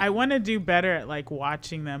family. But I want to do better at like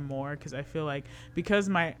watching them more, because I feel like because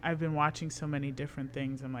I've been watching so many different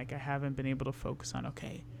things, I'm like I haven't been able to focus on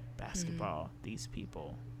basketball, these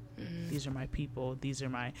people, These are my people. These are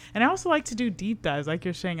my... And I also like to do deep dives, like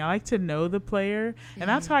you're saying. I like to know the player, and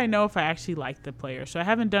that's how I know if I actually like the player. So I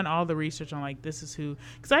haven't done all the research on, like, this is who...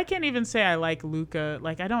 Because I can't even say I like Luka.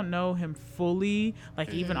 Like, I don't know him fully,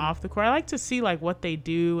 like, even off the court. I like to see, like, what they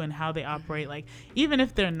do and how they operate. Like, even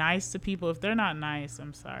if they're nice to people, if they're not nice,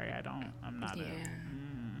 I'm sorry. I'm not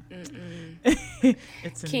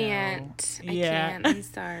it's a can't. no. I can't. I'm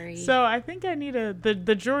sorry. So I think I need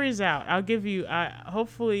the jury's out. I'll give you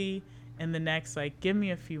hopefully in the next, like, give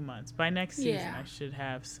me a few months. By next season I should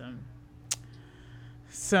have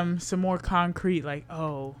some more concrete, like,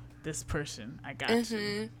 oh, this person, I got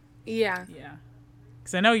you. Yeah. Yeah.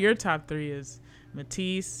 Because I know your top 3 is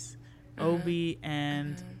Matisse, Obi,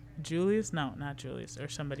 and Julius. No, not Julius, or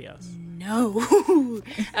somebody else. No.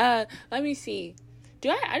 Let me see.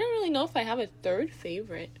 I don't really know if I have a third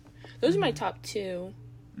favorite. Those are my top 2.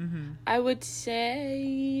 I would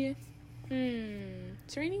say,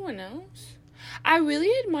 is there anyone else? I really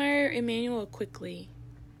admire Emmanuel Quickly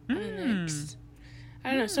on the Knicks. I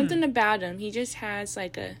don't know, something about him. He just has,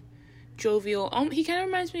 like, a jovial... he kind of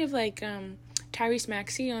reminds me of, like, Tyrese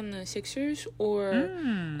Maxey on the Sixers, or,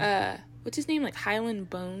 what's his name? Like, Highland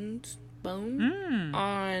Bone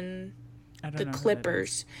on the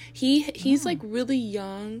Clippers. He's like, really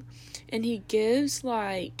young, and he gives,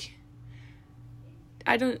 like...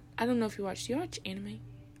 I don't know if you watch... Do you watch anime?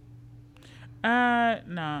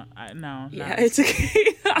 No. Yeah, it's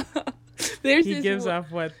okay. He gives off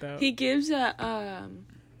what, though? He gives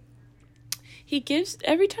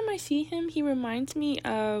every time I see him, he reminds me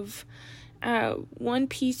of One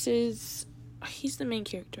Piece's... He's the main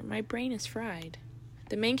character. My brain is fried.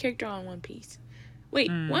 The main character on One Piece. Wait,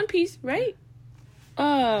 One Piece, right? Oh,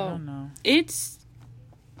 I don't know. It's...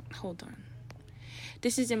 Hold on.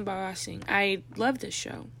 This is embarrassing. I love this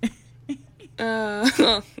show.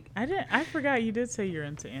 I forgot you did say you're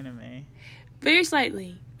into anime. Very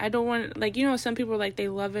slightly. I don't want... Like, you know, some people, like, they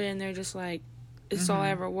love it and they're just like, it's all I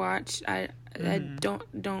ever watched. I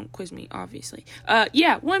don't quiz me, obviously.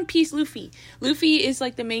 Yeah, One Piece Luffy. Luffy is,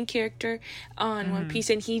 like, the main character on One Piece,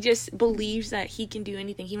 and he just believes that he can do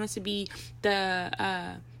anything. He wants to be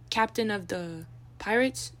the captain of the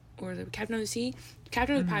pirates, or the captain of the sea.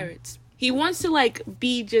 Captain of the pirates. He wants to, like,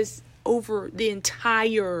 be just over the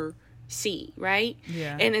entire sea, right?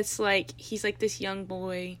 Yeah. And it's like, he's like this young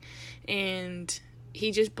boy, and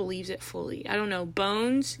he just believes it fully. I don't know.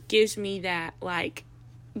 Bones gives me that, like,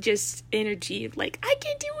 just energy of, like, I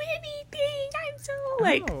can do anything. I'm so,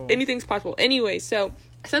 like, anything's possible. Anyway, so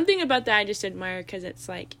something about that I just admire, because it's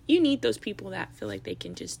like, you need those people that feel like they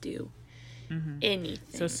can just do anything.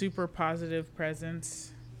 So super positive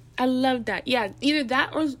presence. I love that. Yeah, either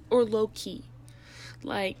that or low key.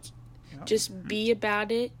 Like, just be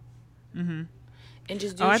about it. And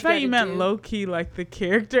just do what I thought you meant low key, like the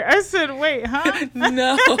character. I said, wait, huh?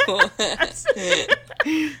 No.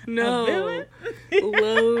 No.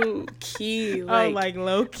 Low key. Like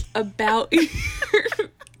low key. About.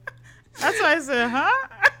 That's why I said, huh?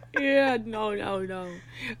 Yeah, no.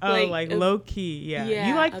 Oh, like low key, yeah.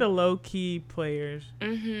 You like the low key players.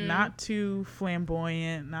 Not too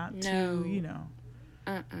flamboyant, not too, you know.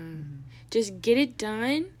 Just get it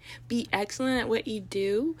done. Be excellent at what you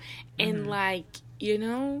do. And, like, you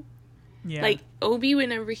know, like, Obi,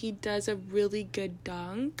 whenever he does a really good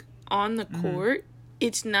dunk on the court,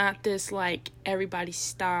 it's not this, like, everybody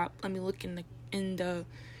stop, let me look in the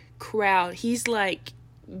crowd. He's like,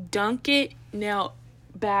 dunk it, now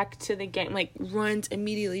back to the game, like, runs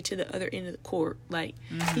immediately to the other end of the court. Like,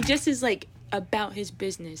 he just is, like, about his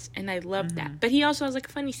business, and I love that. But he also has, like,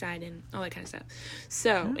 a funny side and all that kind of stuff.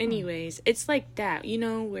 So anyways, it's like that, you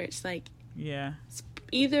know, where it's like, it's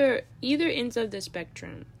either ends of the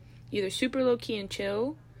spectrum, either super low-key and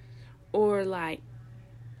chill, or like,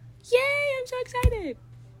 yay, I'm so excited,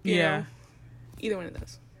 you know? Either one of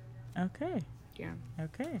those. Okay. Yeah.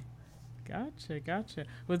 Okay. Gotcha.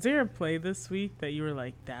 Was there a play this week that you were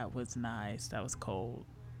like, that was nice, that was cold?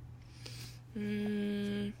 Let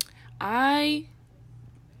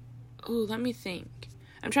me think.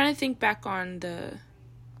 I'm trying to think back on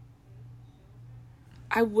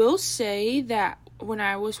I will say that when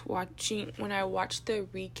I watched the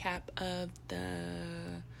recap of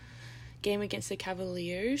the game against the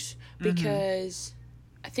Cavaliers, because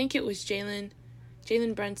I think it was Jalen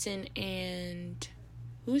Brunson and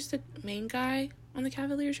who's the main guy on the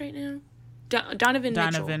Cavaliers right now?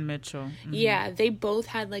 Donovan Mitchell. Yeah, they both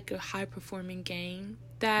had, like, a high-performing game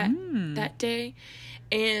that day.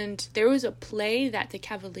 And there was a play that the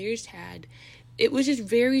Cavaliers had. It was just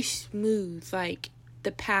very smooth, like,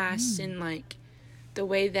 the pass and, like, the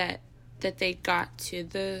way that they got to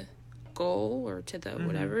the goal or to the Mm-hmm.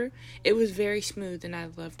 whatever, it was very smooth, and I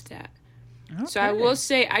loved that. Okay. So I will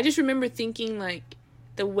say, I just remember thinking, like,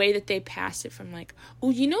 the way that they passed it from, like, oh,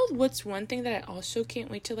 you know what's one thing that I also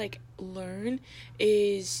can't wait to, like, learn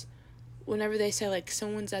is whenever they say, like,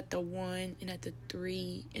 someone's at the 1 and at the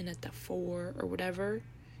 3 and at the 4 or whatever.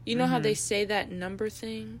 You know how they say that number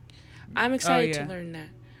thing? I'm excited to learn that.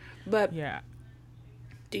 But, yeah.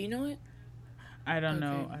 Do you know it? I don't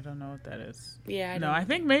know. I don't know what that is. Yeah, I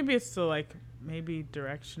think maybe it's the, like, maybe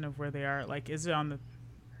direction of where they are. Like, is it on the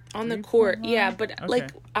court? Yeah, but okay.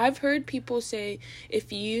 like I've heard people say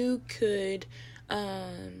if you could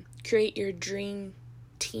create your dream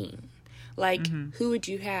team, like who would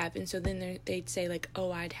you have? And so then they'd say like,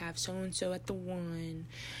 oh, I'd have so and so at the 1,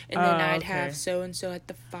 and then I'd have so and so at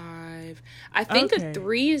the 5. I think the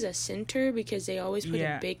 3 is a center because they always put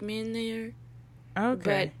a big man there. Okay.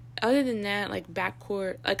 But other than that, like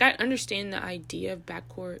backcourt, like I understand the idea of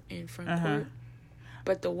backcourt and front court,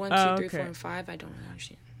 but the 1, 2, 3, 4, and 5, I don't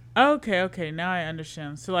understand. Okay. Now I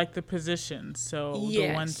understand. So, like, the positions. So,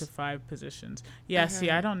 the 1 to 5 positions. Yeah, see,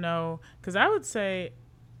 I don't know. Because I would say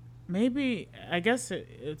maybe, I guess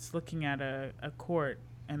it's looking at a court.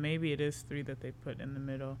 And maybe it is 3 that they put in the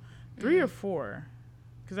middle. 3 or 4.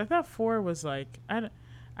 Because I thought 4 was, like, I don't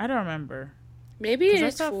remember. Maybe it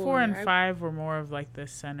is 4. I thought 4 and 5 were more of, like, the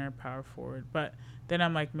center power forward. But then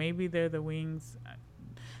I'm like, maybe they're the wings.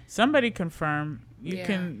 Somebody confirm. You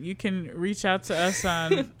can reach out to us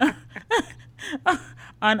on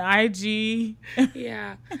on IG.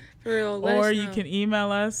 Yeah, for real. Or you can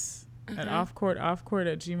email us at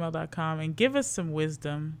offcourt@gmail.com and give us some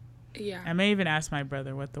wisdom. Yeah. I may even ask my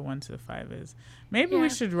brother what the 1 to the 5 is. Maybe we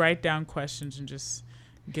should write down questions and just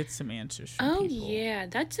get some answers from people. Oh yeah,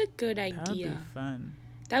 that's a good idea. That would be fun.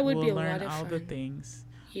 That would be a lot We'll of learn all fun. the things.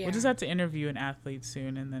 Yeah. We'll just have to interview an athlete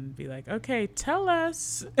soon and then be like, okay, tell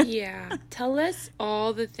us. Yeah. Tell us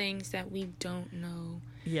all the things that we don't know.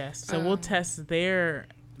 Yes. So we'll test their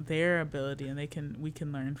ability and we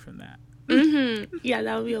can learn from that. Yeah,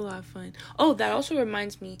 that would be a lot of fun. Oh, that also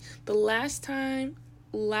reminds me. The last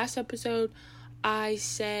episode, I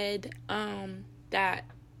said that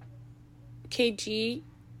KG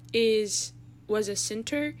was a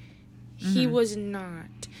center. He was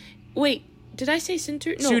not. Wait. Did I say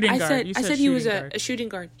center? No, shooting I guard. said he was a shooting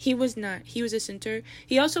guard. He was not. He was a center.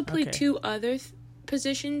 He also played 2 other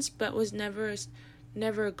positions, but was never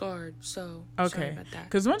a guard. So sorry about that.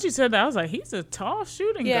 Because once you said that, I was like, he's a tall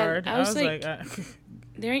shooting guard. I was like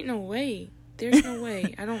there ain't no way. There's no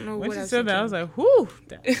way. I don't know what I was thinking. When you said that, I was like, whoo.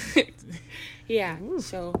 Yeah.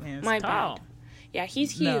 So my tall. bad. Yeah,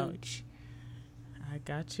 he's huge. I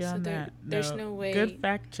got you on that. There's no way. Good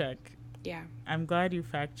fact check. Yeah. I'm glad you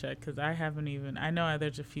fact checked because I haven't even. I know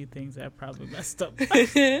there's a few things that I probably messed up.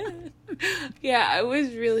 Yeah, I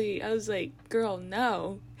was like, girl,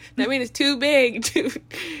 no. That man is too big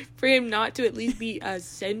for him not to at least be a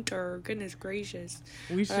center. Goodness gracious.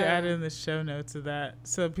 We should add in the show notes of that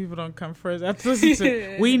so people don't come first. That's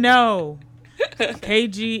we know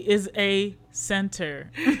KG is a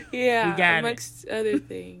center. Yeah, we got amongst other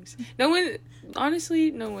things.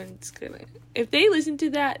 Honestly, no one's gonna. If they listen to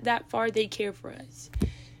that far, they care for us.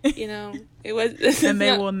 You know, it was. And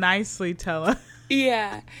they will nicely tell us.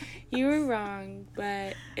 Yeah, you were wrong,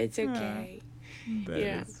 but it's okay. That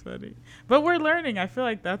is funny. But we're learning. I feel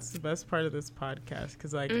like that's the best part of this podcast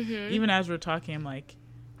because, like, even as we're talking, I'm like,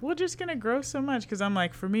 we're just gonna grow so much. Because I'm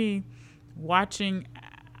like, for me, watching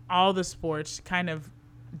all the sports kind of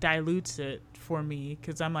dilutes it for me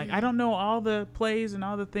because I'm like, I don't know all the plays and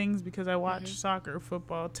all the things because I watch soccer,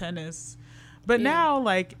 football, tennis. But now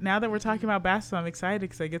that we're talking about basketball, I'm excited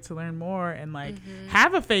because I get to learn more and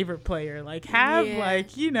have a favorite player, I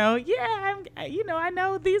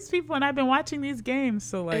know these people and I've been watching these games.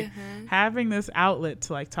 So having this outlet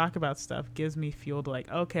to talk about stuff gives me fuel to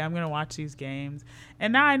okay, I'm going to watch these games.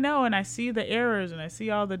 And now I know and I see the errors and I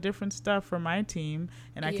see all the different stuff for my team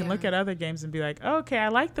and I can look at other games and be like, okay, I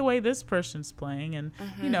like the way this person's playing and,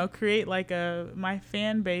 create my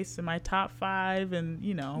fan base and my top 5 and,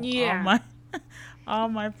 all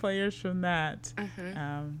my players from that.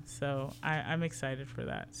 So I'm excited for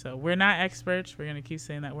that. So we're not experts. We're going to keep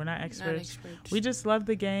saying that. We're not experts. We just love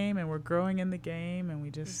the game and we're growing in the game and we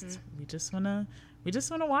just want to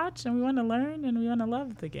watch and we want to learn and we want to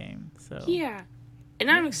love the game. So yeah.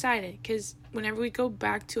 And I'm excited because whenever we go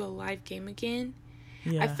back to a live game again,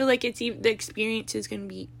 I feel like the experience is going to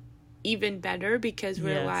be even better because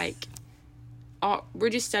we're we're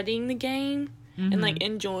just studying the game and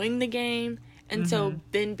enjoying the game. And so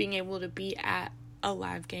then being able to be at a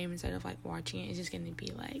live game instead of watching it is just going to be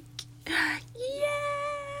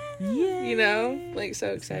You know, like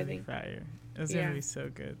so exciting. It's gonna be fire. It's gonna be so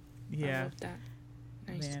good. Yeah. I love that.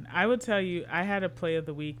 Nice. Man, I would tell you, I had a play of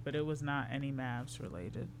the week, but it was not any Mavs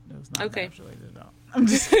related. It was not Mavs related at all. I'm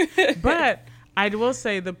just, but I will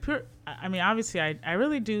say obviously, I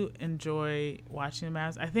really do enjoy watching the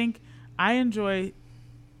Mavs. I think I enjoy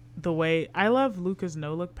the way I love Luka's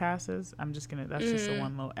no-look passes. That's just a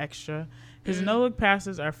one little extra. His no-look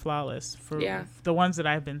passes are flawless for the ones that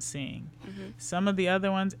I've been seeing. Some of the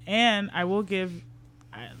other ones, and I will give,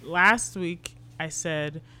 last week I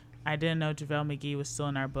said I didn't know JaVale McGee was still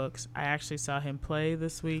in our books. I actually saw him play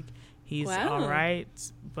this week. He's all right,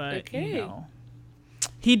 but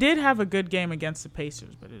he did have a good game against the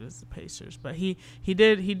Pacers, but it is the Pacers. But he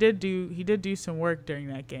did do some work during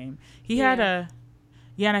that game. He had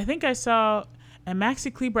and I think I saw, and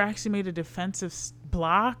Maxi Kleber actually made a defensive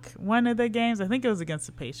block one of the games. I think it was against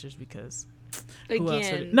the Pacers because who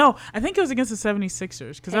else would it? No, I think it was against the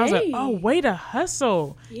 76ers because I was like, oh, way to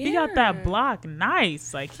hustle. Yeah. He got that block.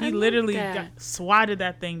 Nice. Like, he literally swatted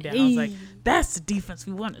that thing down. I was like, that's the defense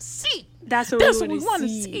we want to see. That's what we want to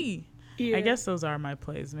see. Yeah. I guess those are my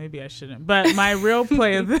plays. Maybe I shouldn't. But my real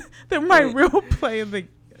play of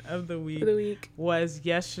the week was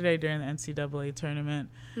yesterday during the NCAA tournament.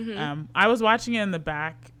 I was watching it in the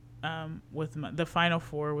back with the Final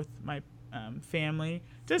Four with my family,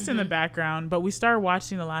 just in the background. But we started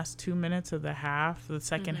watching the last 2 minutes of the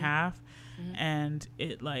second half, and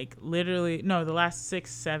it the last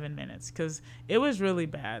 6-7 minutes, because it was really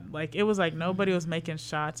bad. Like, it was like nobody was making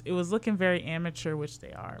shots. It was looking very amateur, which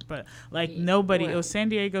they are, but nobody. It was San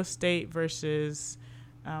Diego State versus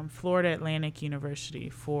Florida Atlantic University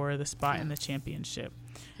for the spot in the championship,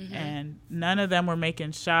 and none of them were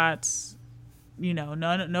making shots.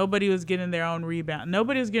 Nobody was getting their own rebound.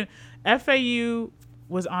 Nobody was getting. FAU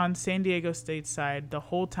was on San Diego State's side the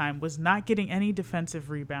whole time, was not getting any defensive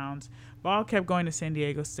rebounds. Ball kept going to San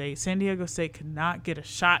Diego State. San Diego State could not get a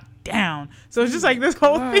shot down. So it's just like this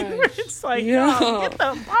whole thing where it's like, get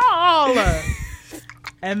the ball.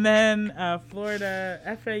 And then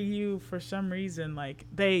Florida, FAU, for some reason,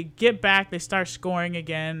 they get back, they start scoring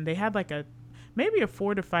again. They had maybe a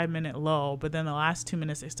 4 to 5 minute lull, but then the last 2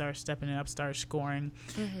 minutes they started stepping it up, started scoring.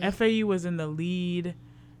 FAU was in the lead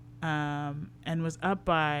and was up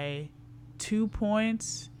by 2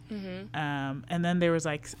 points. And then there was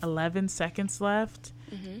 11 seconds left,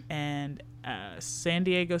 and San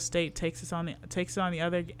Diego State takes it on the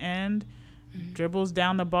other end. Dribbles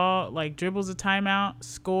down the ball, dribbles a timeout,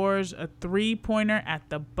 scores a 3-pointer at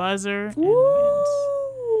the buzzer, and wins.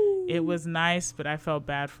 It was nice, but I felt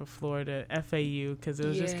bad for Florida, FAU, because it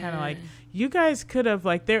was just kind of you guys could have,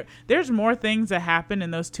 there's more things that happened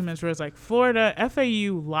in those 2 minutes where it's Florida,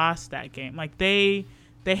 FAU lost that game. They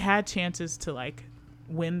had chances to,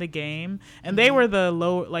 win the game, and they were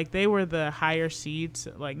they were the higher seeds,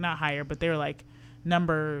 not higher, but they were,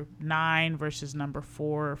 number 9 versus number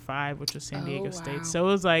 4 or 5, which was San Diego State. So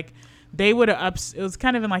it was they would have it was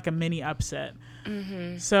kind of in a mini upset.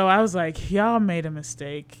 So I was like, y'all made a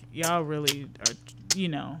mistake. Y'all really are,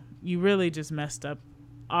 you really just messed up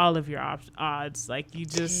all of your odds.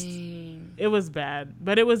 It was bad,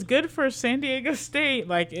 but it was good for San Diego State.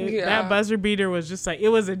 That buzzer beater was just it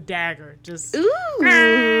was a dagger, just swish.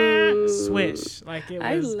 It was,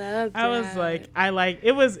 I love that. I was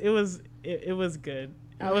it was good.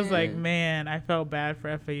 I was man, I felt bad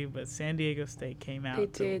for FAU, but San Diego State came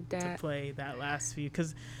out to play that last few.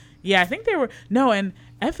 Because, I think they were... No, and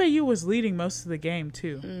FAU was leading most of the game,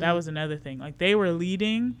 too. That was another thing. They were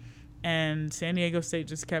leading, and San Diego State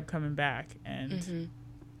just kept coming back and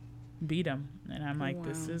beat them. And I'm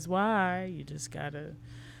this is why. You just got to...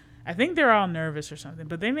 I think they're all nervous or something,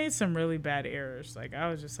 but they made some really bad errors. I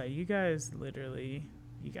was just you guys literally...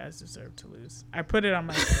 You guys deserve to lose. I put it on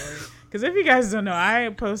my story. Because if you guys don't know, I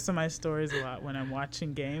post on my stories a lot when I'm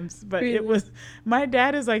watching games. But it was... My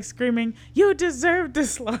dad is screaming, you deserve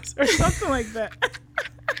this loss, or something like that.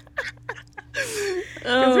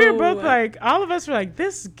 Because we were both all of us were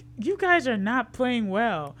you guys are not playing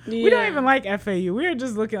well. We don't even like FAU. We were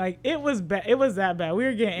just looking it was bad. It was that bad. We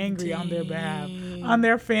were getting angry on their behalf, on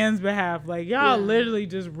their fans' behalf. Y'all literally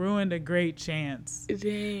just ruined a great chance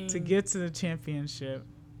to get to the championship.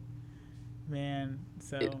 Man,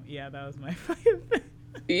 so that was my fucking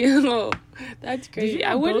thing. That's crazy. Did you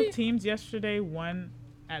know both teams yesterday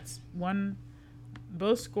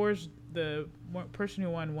both scores? The person who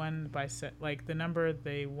won by the number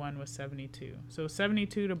they won was 72. So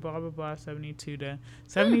 72 to blah blah blah, 72 to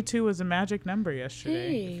 72 was a magic number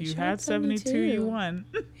yesterday. Hey, if you had 72, you won.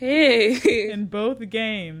 Hey, in both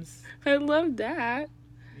games. I love that.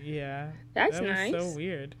 Yeah. That's that nice. was so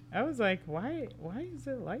weird. I was like, why is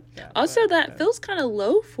it like that? Also, that feels kind of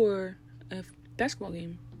low for a basketball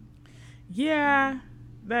game. Yeah,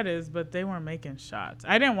 that is, but they weren't making shots.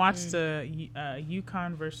 I didn't watch the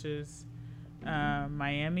UConn versus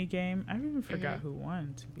Miami game. I even forgot who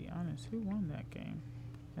won, to be honest. Who won that game?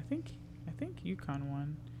 I think UConn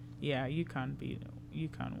won. Yeah,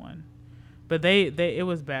 UConn won. But they it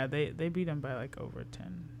was bad. They beat them by like over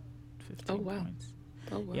 10, 15 points.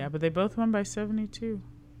 Oh, wow. Yeah, but they both won by 72.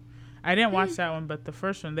 I didn't watch that one, but the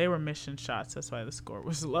first one, they were missing shots. That's why the score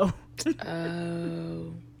was low.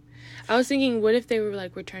 Oh. I was thinking, what if they were,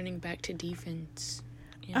 like, returning back to defense?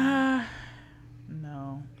 No.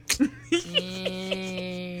 I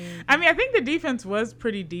mean, I think the defense was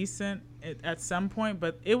pretty decent at some point,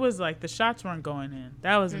 but it was like the shots weren't going in.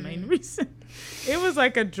 That was the main reason. It was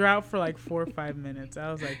like a drought for like 4 or 5 minutes.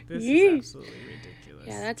 I was like, this is absolutely ridiculous.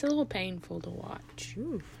 Yeah, that's a little painful to watch.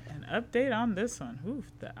 Oof. An update on this one. Oof.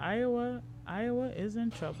 The Iowa is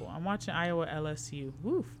in trouble. I'm watching Iowa LSU.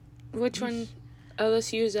 Oof. Which one?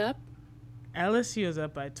 LSU's up? LSU is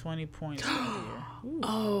up by 20 points right here.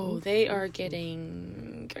 Oh, they are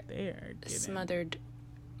getting smothered.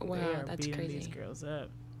 Wow, that's beating crazy. These girls up.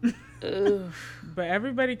 Oof. But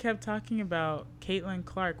everybody kept talking about Caitlin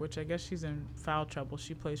Clark, which I guess she's in foul trouble.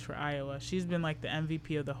 She plays for Iowa. She's been like the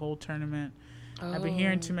MVP of the whole tournament. Oh. I've been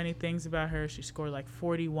hearing too many things about her. She scored like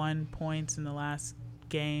 41 points in the last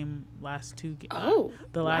game, last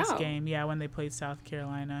game, yeah, when they played South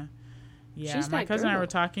Carolina. Yeah, my cousin and I were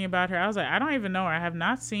talking about her. I was like, I don't even know her. I have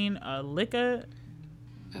not seen a lick of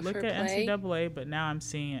NCAA, but now I'm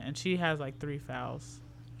seeing it, and she has like 3 fouls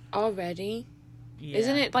already. Yeah,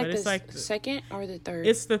 isn't it like the second or the third?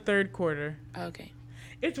 It's the third quarter. Okay.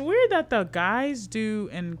 It's weird that the guys do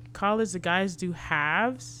in college. The guys do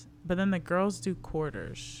halves, but then the girls do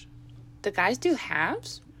quarters. The guys do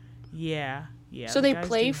halves? Yeah. So they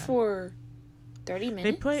play for 30 minutes?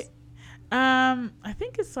 They play. I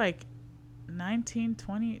think it's like 19,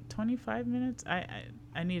 20, 25 minutes. I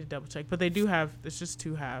need to double check, but they do have. It's just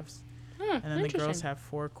 2 halves, and then the girls have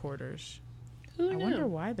 4 quarters. I wonder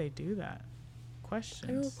why they do that.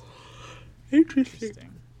 Questions.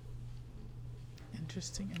 Interesting.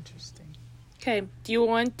 Okay, do you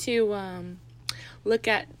want to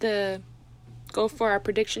go for our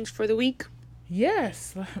predictions for the week?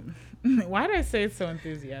 Yes. Why did I say it so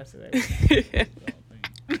enthusiastic? Just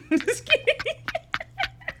kidding.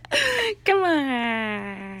 Come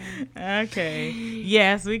on. Okay.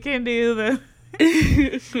 Yes, we can do the.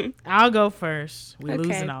 I'll go first. We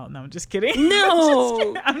losing all. No, I'm just kidding.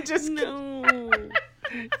 No. I'm just kidding. No.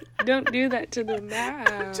 Don't do that to the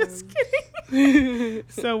mouse. I'm just kidding.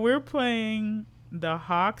 So we're playing the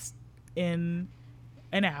Hawks in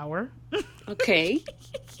an hour. Okay.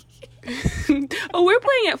 Oh, we're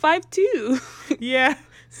playing at 5 too. Yeah,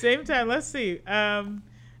 same time. Let's see.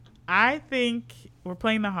 I think we're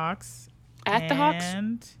playing the Hawks. At the Hawks?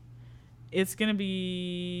 And it's going to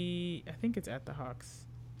be, I think it's at the Hawks.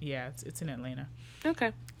 Yeah, it's in Atlanta.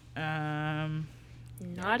 Okay.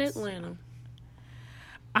 Not Atlanta.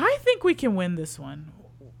 I think we can win this one.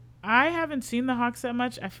 I haven't seen the Hawks that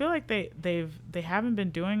much. I feel like they haven't been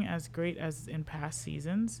doing as great as in past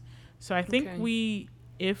seasons. So I think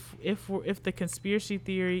if the conspiracy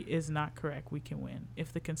theory is not correct, we can win.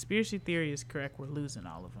 If the conspiracy theory is correct, we're losing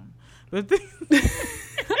all of them. But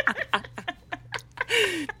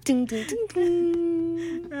ding, ding, ding,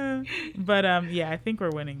 ding. Yeah, I think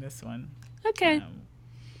we're winning this one. Okay.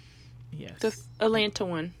 Yes. The Atlanta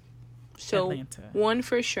one. So Atlanta. One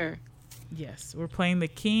for sure. Yes, we're playing the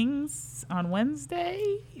Kings on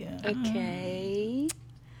Wednesday. Yeah. Okay.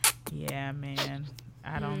 Yeah, man.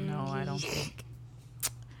 I don't know. I don't think.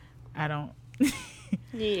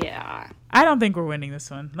 Yeah. I don't think we're winning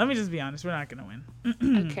this one. Let me just be honest. We're not going to win.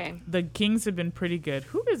 Okay. The Kings have been pretty good.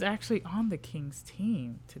 Who is actually on the Kings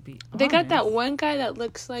team, to be honest? They got that one guy that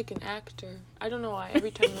looks like an actor. I don't know why.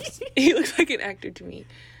 Every time he looks like an actor to me.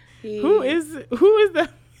 Who is the...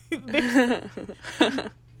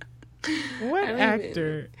 What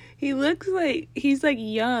actor? He looks like... He's like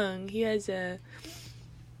young. He has a...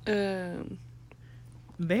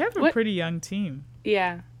 They have a pretty young team.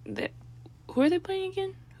 Yeah. Who are they playing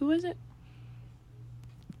again? Who was it?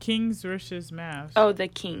 Kings versus Mavs. Oh, the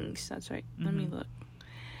Kings. That's right. Mm-hmm. Let me look.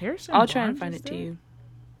 I'll try and find it to you.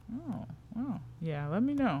 Oh, wow. Yeah, let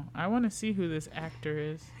me know. I want to see who this actor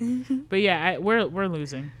is. But yeah, we're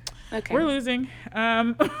losing. Okay. We're losing.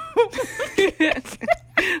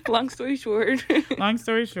 Long story short.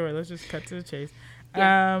 Let's just cut to the chase.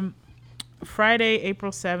 Yeah. Friday,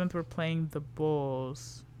 April 7th, we're playing the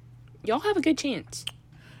Bulls. Y'all have a good chance.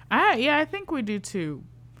 I think we do too.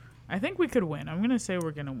 I think we could win. I'm going to say we're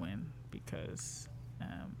going to win because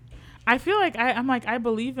I feel like I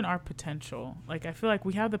believe in our potential. Like, I feel like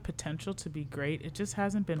we have the potential to be great. It just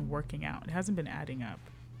hasn't been working out. It hasn't been adding up.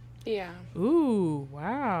 Yeah. Ooh,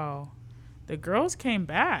 wow. The girls came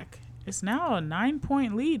back. It's now a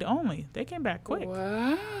 9-point lead only. They came back quick.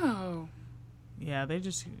 Wow. Yeah, they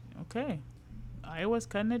just, okay. Iowa's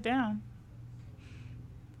cutting it down.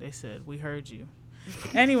 They said, we heard you.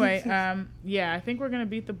 Anyway, yeah, I think we're going to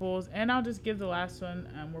beat the Bulls. And I'll just give the last one.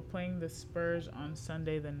 We're playing the Spurs on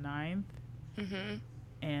Sunday the 9th. Mm-hmm.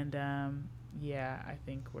 And, yeah, I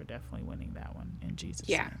think we're definitely winning that one in Jesus'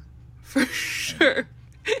 Yeah, name. for sure.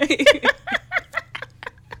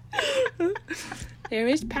 There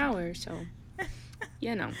is power, so,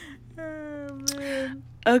 you know. Oh, man.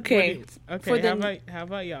 Okay. How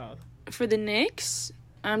about y'all? For the Knicks,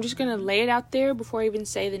 I'm just going to lay it out there before I even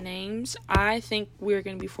say the names. I think we're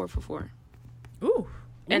going to be 4 for 4. Ooh.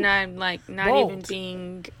 And I'm, like, not Bold. even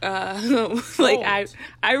being, like,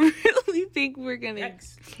 I really think we're going to...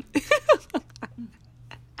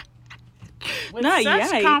 With Not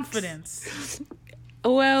such yikes. confidence.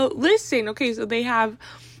 Well, listen. Okay, so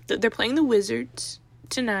they're playing the Wizards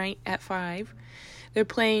tonight at 5. They're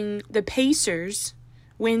playing the Pacers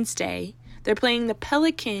Wednesday. They're playing the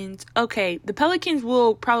Pelicans. Okay, the Pelicans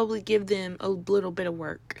will probably give them a little bit of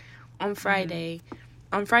work on Friday.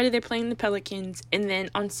 On Friday, they're playing the Pelicans. And then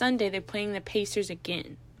on Sunday, they're playing the Pacers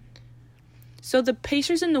again. So the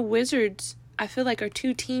Pacers and the Wizards, I feel like, are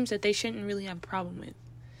two teams that they shouldn't really have a problem with.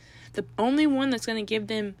 The only one that's going to give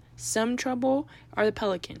them some trouble are the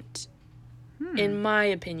Pelicans, in my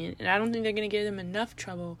opinion. And I don't think they're going to give them enough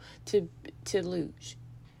trouble to lose.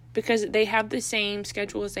 Because they have the same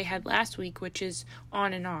schedule as they had last week, which is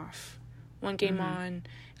on and off. One game on,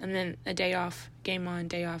 and then a day off, game on,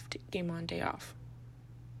 day off, game on, day off.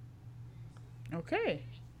 Okay.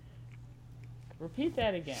 Repeat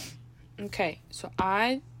that again. Okay, so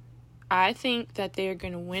I think that they're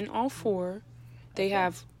going to win all 4. They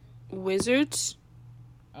have Wizards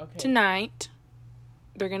tonight.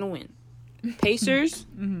 They're going to win. Pacers,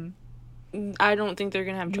 I don't think they're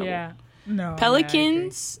going to have trouble. Yeah. No.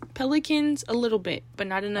 Pelicans a little bit, but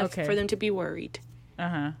not enough for them to be worried.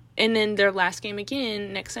 Uh-huh. And then their last game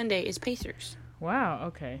again next Sunday is Pacers. Wow,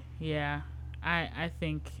 okay. Yeah. I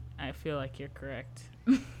feel like you're correct.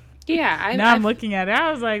 Yeah. I'm looking at it.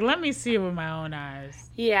 I was like, let me see it with my own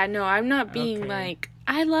eyes. Yeah, no, I'm not being like,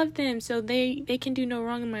 I love them, so they can do no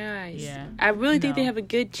wrong in my eyes. Yeah. I really think they have a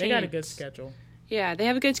good chance. They got a good schedule. Yeah, they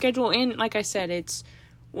have a good schedule, and like I said, it's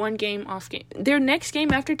one game off game. Their next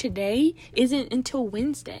game after today isn't until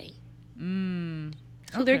Wednesday. So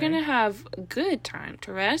they're going to have a good time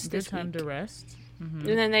to rest this week. Good time to rest. And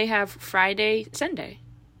then they have Friday, Sunday.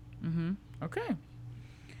 Okay.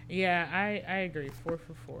 Yeah, I agree. 4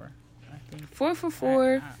 for 4. I think 4 for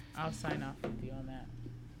 4. I'll sign off with you on that.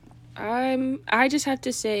 I just have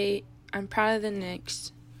to say I'm proud of the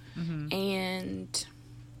Knicks. And,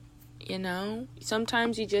 you know,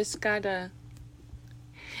 sometimes you just gotta...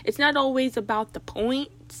 It's not always about the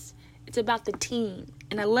points. It's about the team.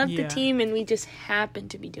 And I love the team, and we just happen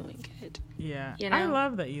to be doing good. Yeah. You know? I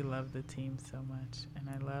love that you love the team so much. And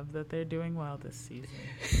I love that they're doing well this season.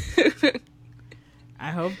 I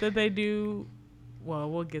hope that they do... Well,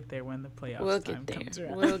 we'll get there when the playoffs comes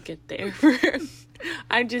around. We'll get there.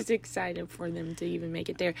 I'm just excited for them to even make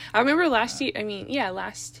it there. I remember last year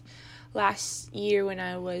when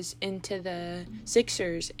I was into the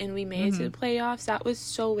Sixers and we made it to the playoffs, that was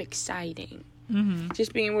so exciting.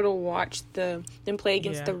 Just being able to watch them play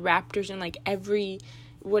against the Raptors and like every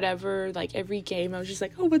game, I was just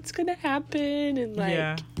like, oh, what's gonna happen? And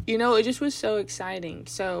like, you know, it just was so exciting.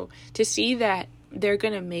 So to see that they're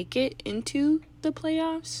gonna make it into the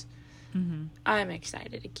playoffs, I'm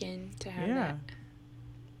excited again to have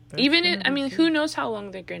that. Who knows how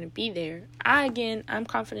long they're going to be there. I'm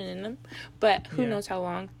confident in them, but who knows how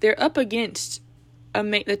long. They're up against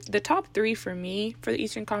the top 3 for me for the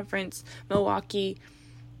Eastern Conference. Milwaukee,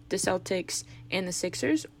 the Celtics, and the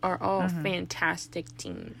Sixers are all fantastic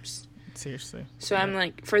teams. Seriously. So I'm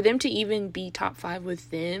like, for them to even be top 5 with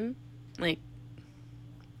them, like,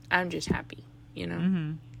 I'm just happy, you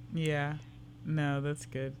know? Yeah. No, that's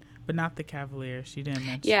good. But not the Cavaliers. You didn't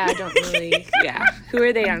mention. Yeah, I don't really. Yeah. Who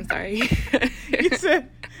are they? I'm sorry. You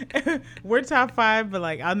said we're top 5, but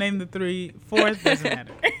like I'll name the 3. 4th doesn't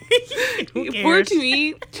matter. Who cares?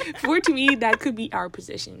 For to me, that could be our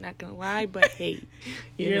position. Not gonna lie, but hey,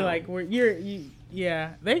 you're like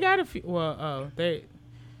yeah. They got a few. Well, they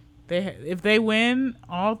if they win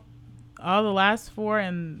all the last 4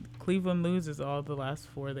 and Cleveland loses all the last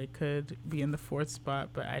 4, they could be in the 4th spot,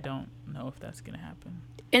 but I don't know if that's gonna happen.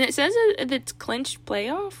 And it says that it's clinched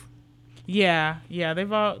playoff. Yeah.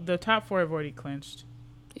 The top 4 have already clinched.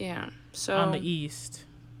 Yeah. So on the East,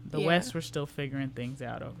 the West, we're still figuring things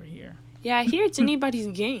out over here. Yeah, I hear it's anybody's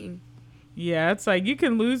game. Yeah, it's like you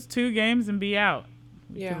can lose 2 games and be out.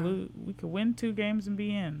 We could win 2 games and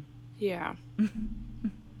be in. Yeah.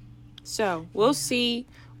 So we'll see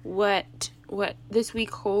what this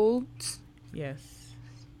week holds. Yes.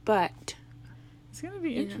 But it's gonna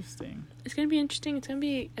be interesting. It's gonna be interesting. It's gonna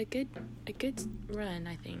be a good run,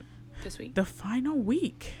 I think, this week. The final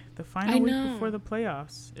week. Before the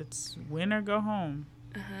playoffs. It's win or go home.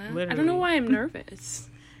 Literally. I don't know why I'm nervous.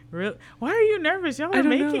 Really? Why are you nervous? Y'all are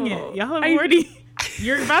making it. Y'all have already.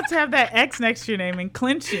 You're about to have that X next to your name and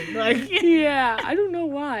clinch it. Yeah, I don't know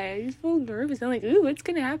why. I just feel nervous. I'm like, ooh, what's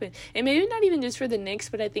gonna happen? And maybe not even just for the Knicks,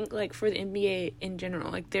 but I think like for the NBA in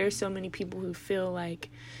general. Like there's so many people who feel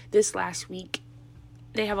like this last week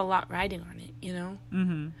they have a lot riding on it, you know?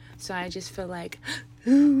 Mm-hmm. So I just feel like,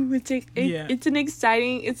 ooh, it's an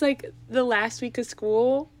exciting. It's like the last week of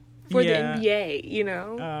school for the NBA, you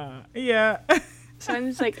know? Yeah. So I'm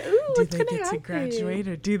just like, ooh, what's going to happen? Do they get to graduate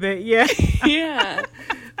or do they? Yeah. Yeah.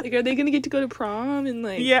 Like, are they going to get to go to prom? And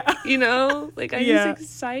like, you know, like I'm just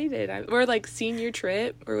excited. Or like senior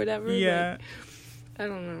trip or whatever. Yeah. Like, I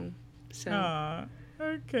don't know. So.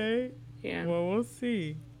 Okay. Yeah. Well, we'll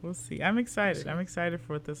see. I'm excited. I'm excited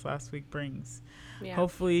for what this last week brings. Yeah.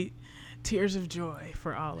 Hopefully, tears of joy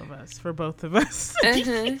for all of us, for both of us.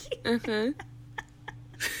 Tears of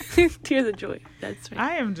joy. That's right.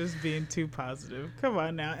 I am just being too positive. Come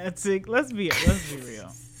on now, Etsy. Let's be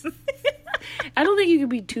real. I don't think you can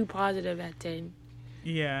be too positive at 10.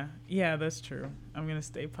 Yeah, that's true. I'm gonna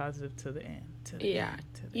stay positive to the end.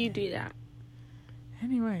 You do that.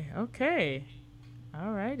 Anyway, okay,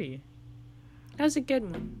 alrighty. That was a good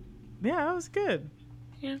one. Yeah, that was good.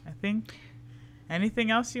 Yeah. I think.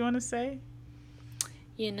 Anything else you want to say?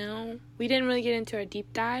 You know, we didn't really get into our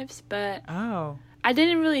deep dives, but I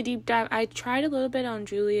didn't really deep dive. I tried a little bit on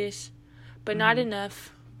Julius, but not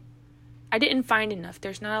enough. I didn't find enough.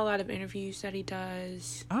 There's not a lot of interviews that he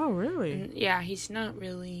does. Oh, really? And yeah, he's not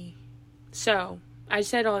really. So, I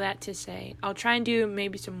said all that to say, I'll try and do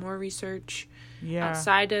maybe some more research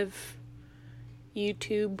outside of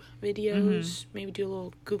YouTube videos. Maybe do a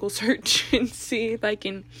little Google search and see if I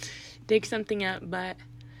can dig something up. But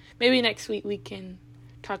maybe next week we can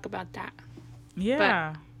talk about that.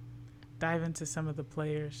 Yeah. Dive into some of the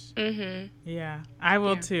players. Mm-hmm. Yeah, I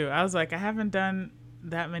will too. I was like, I haven't done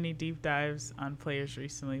that many deep dives on players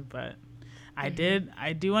recently, but I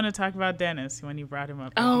do want to talk about Dennis when you brought him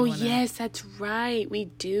up. Oh, yes, that's right. We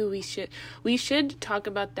do. We should talk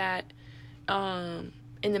about that in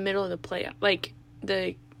the middle of the playoff, like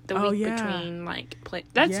the week between like play.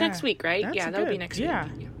 That's next week, right? That'll be next week.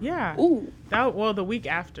 Yeah. Ooh. The week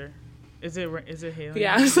after. Is it hailing?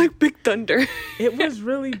 Yeah, it was like big thunder. It was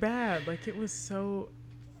really bad. Like it was so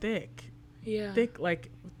thick. Yeah. Thick,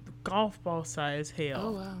 like golf ball size hail.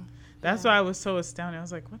 Oh wow. That's why I was so astounded. I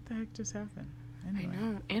was like, what the heck just happened? Anyway. I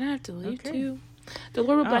know. And I have to leave too. The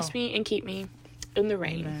Lord will bless me and keep me in the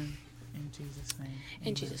rain. Amen. In Jesus' name.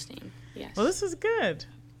 In Jesus' name. Yes. Well, this was good.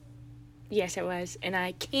 Yes, it was. And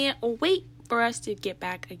I can't wait for us to get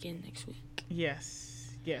back again next week. Yes.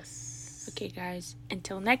 Okay, guys.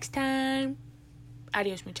 Until next time.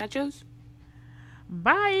 Adios, muchachos.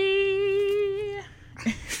 Bye.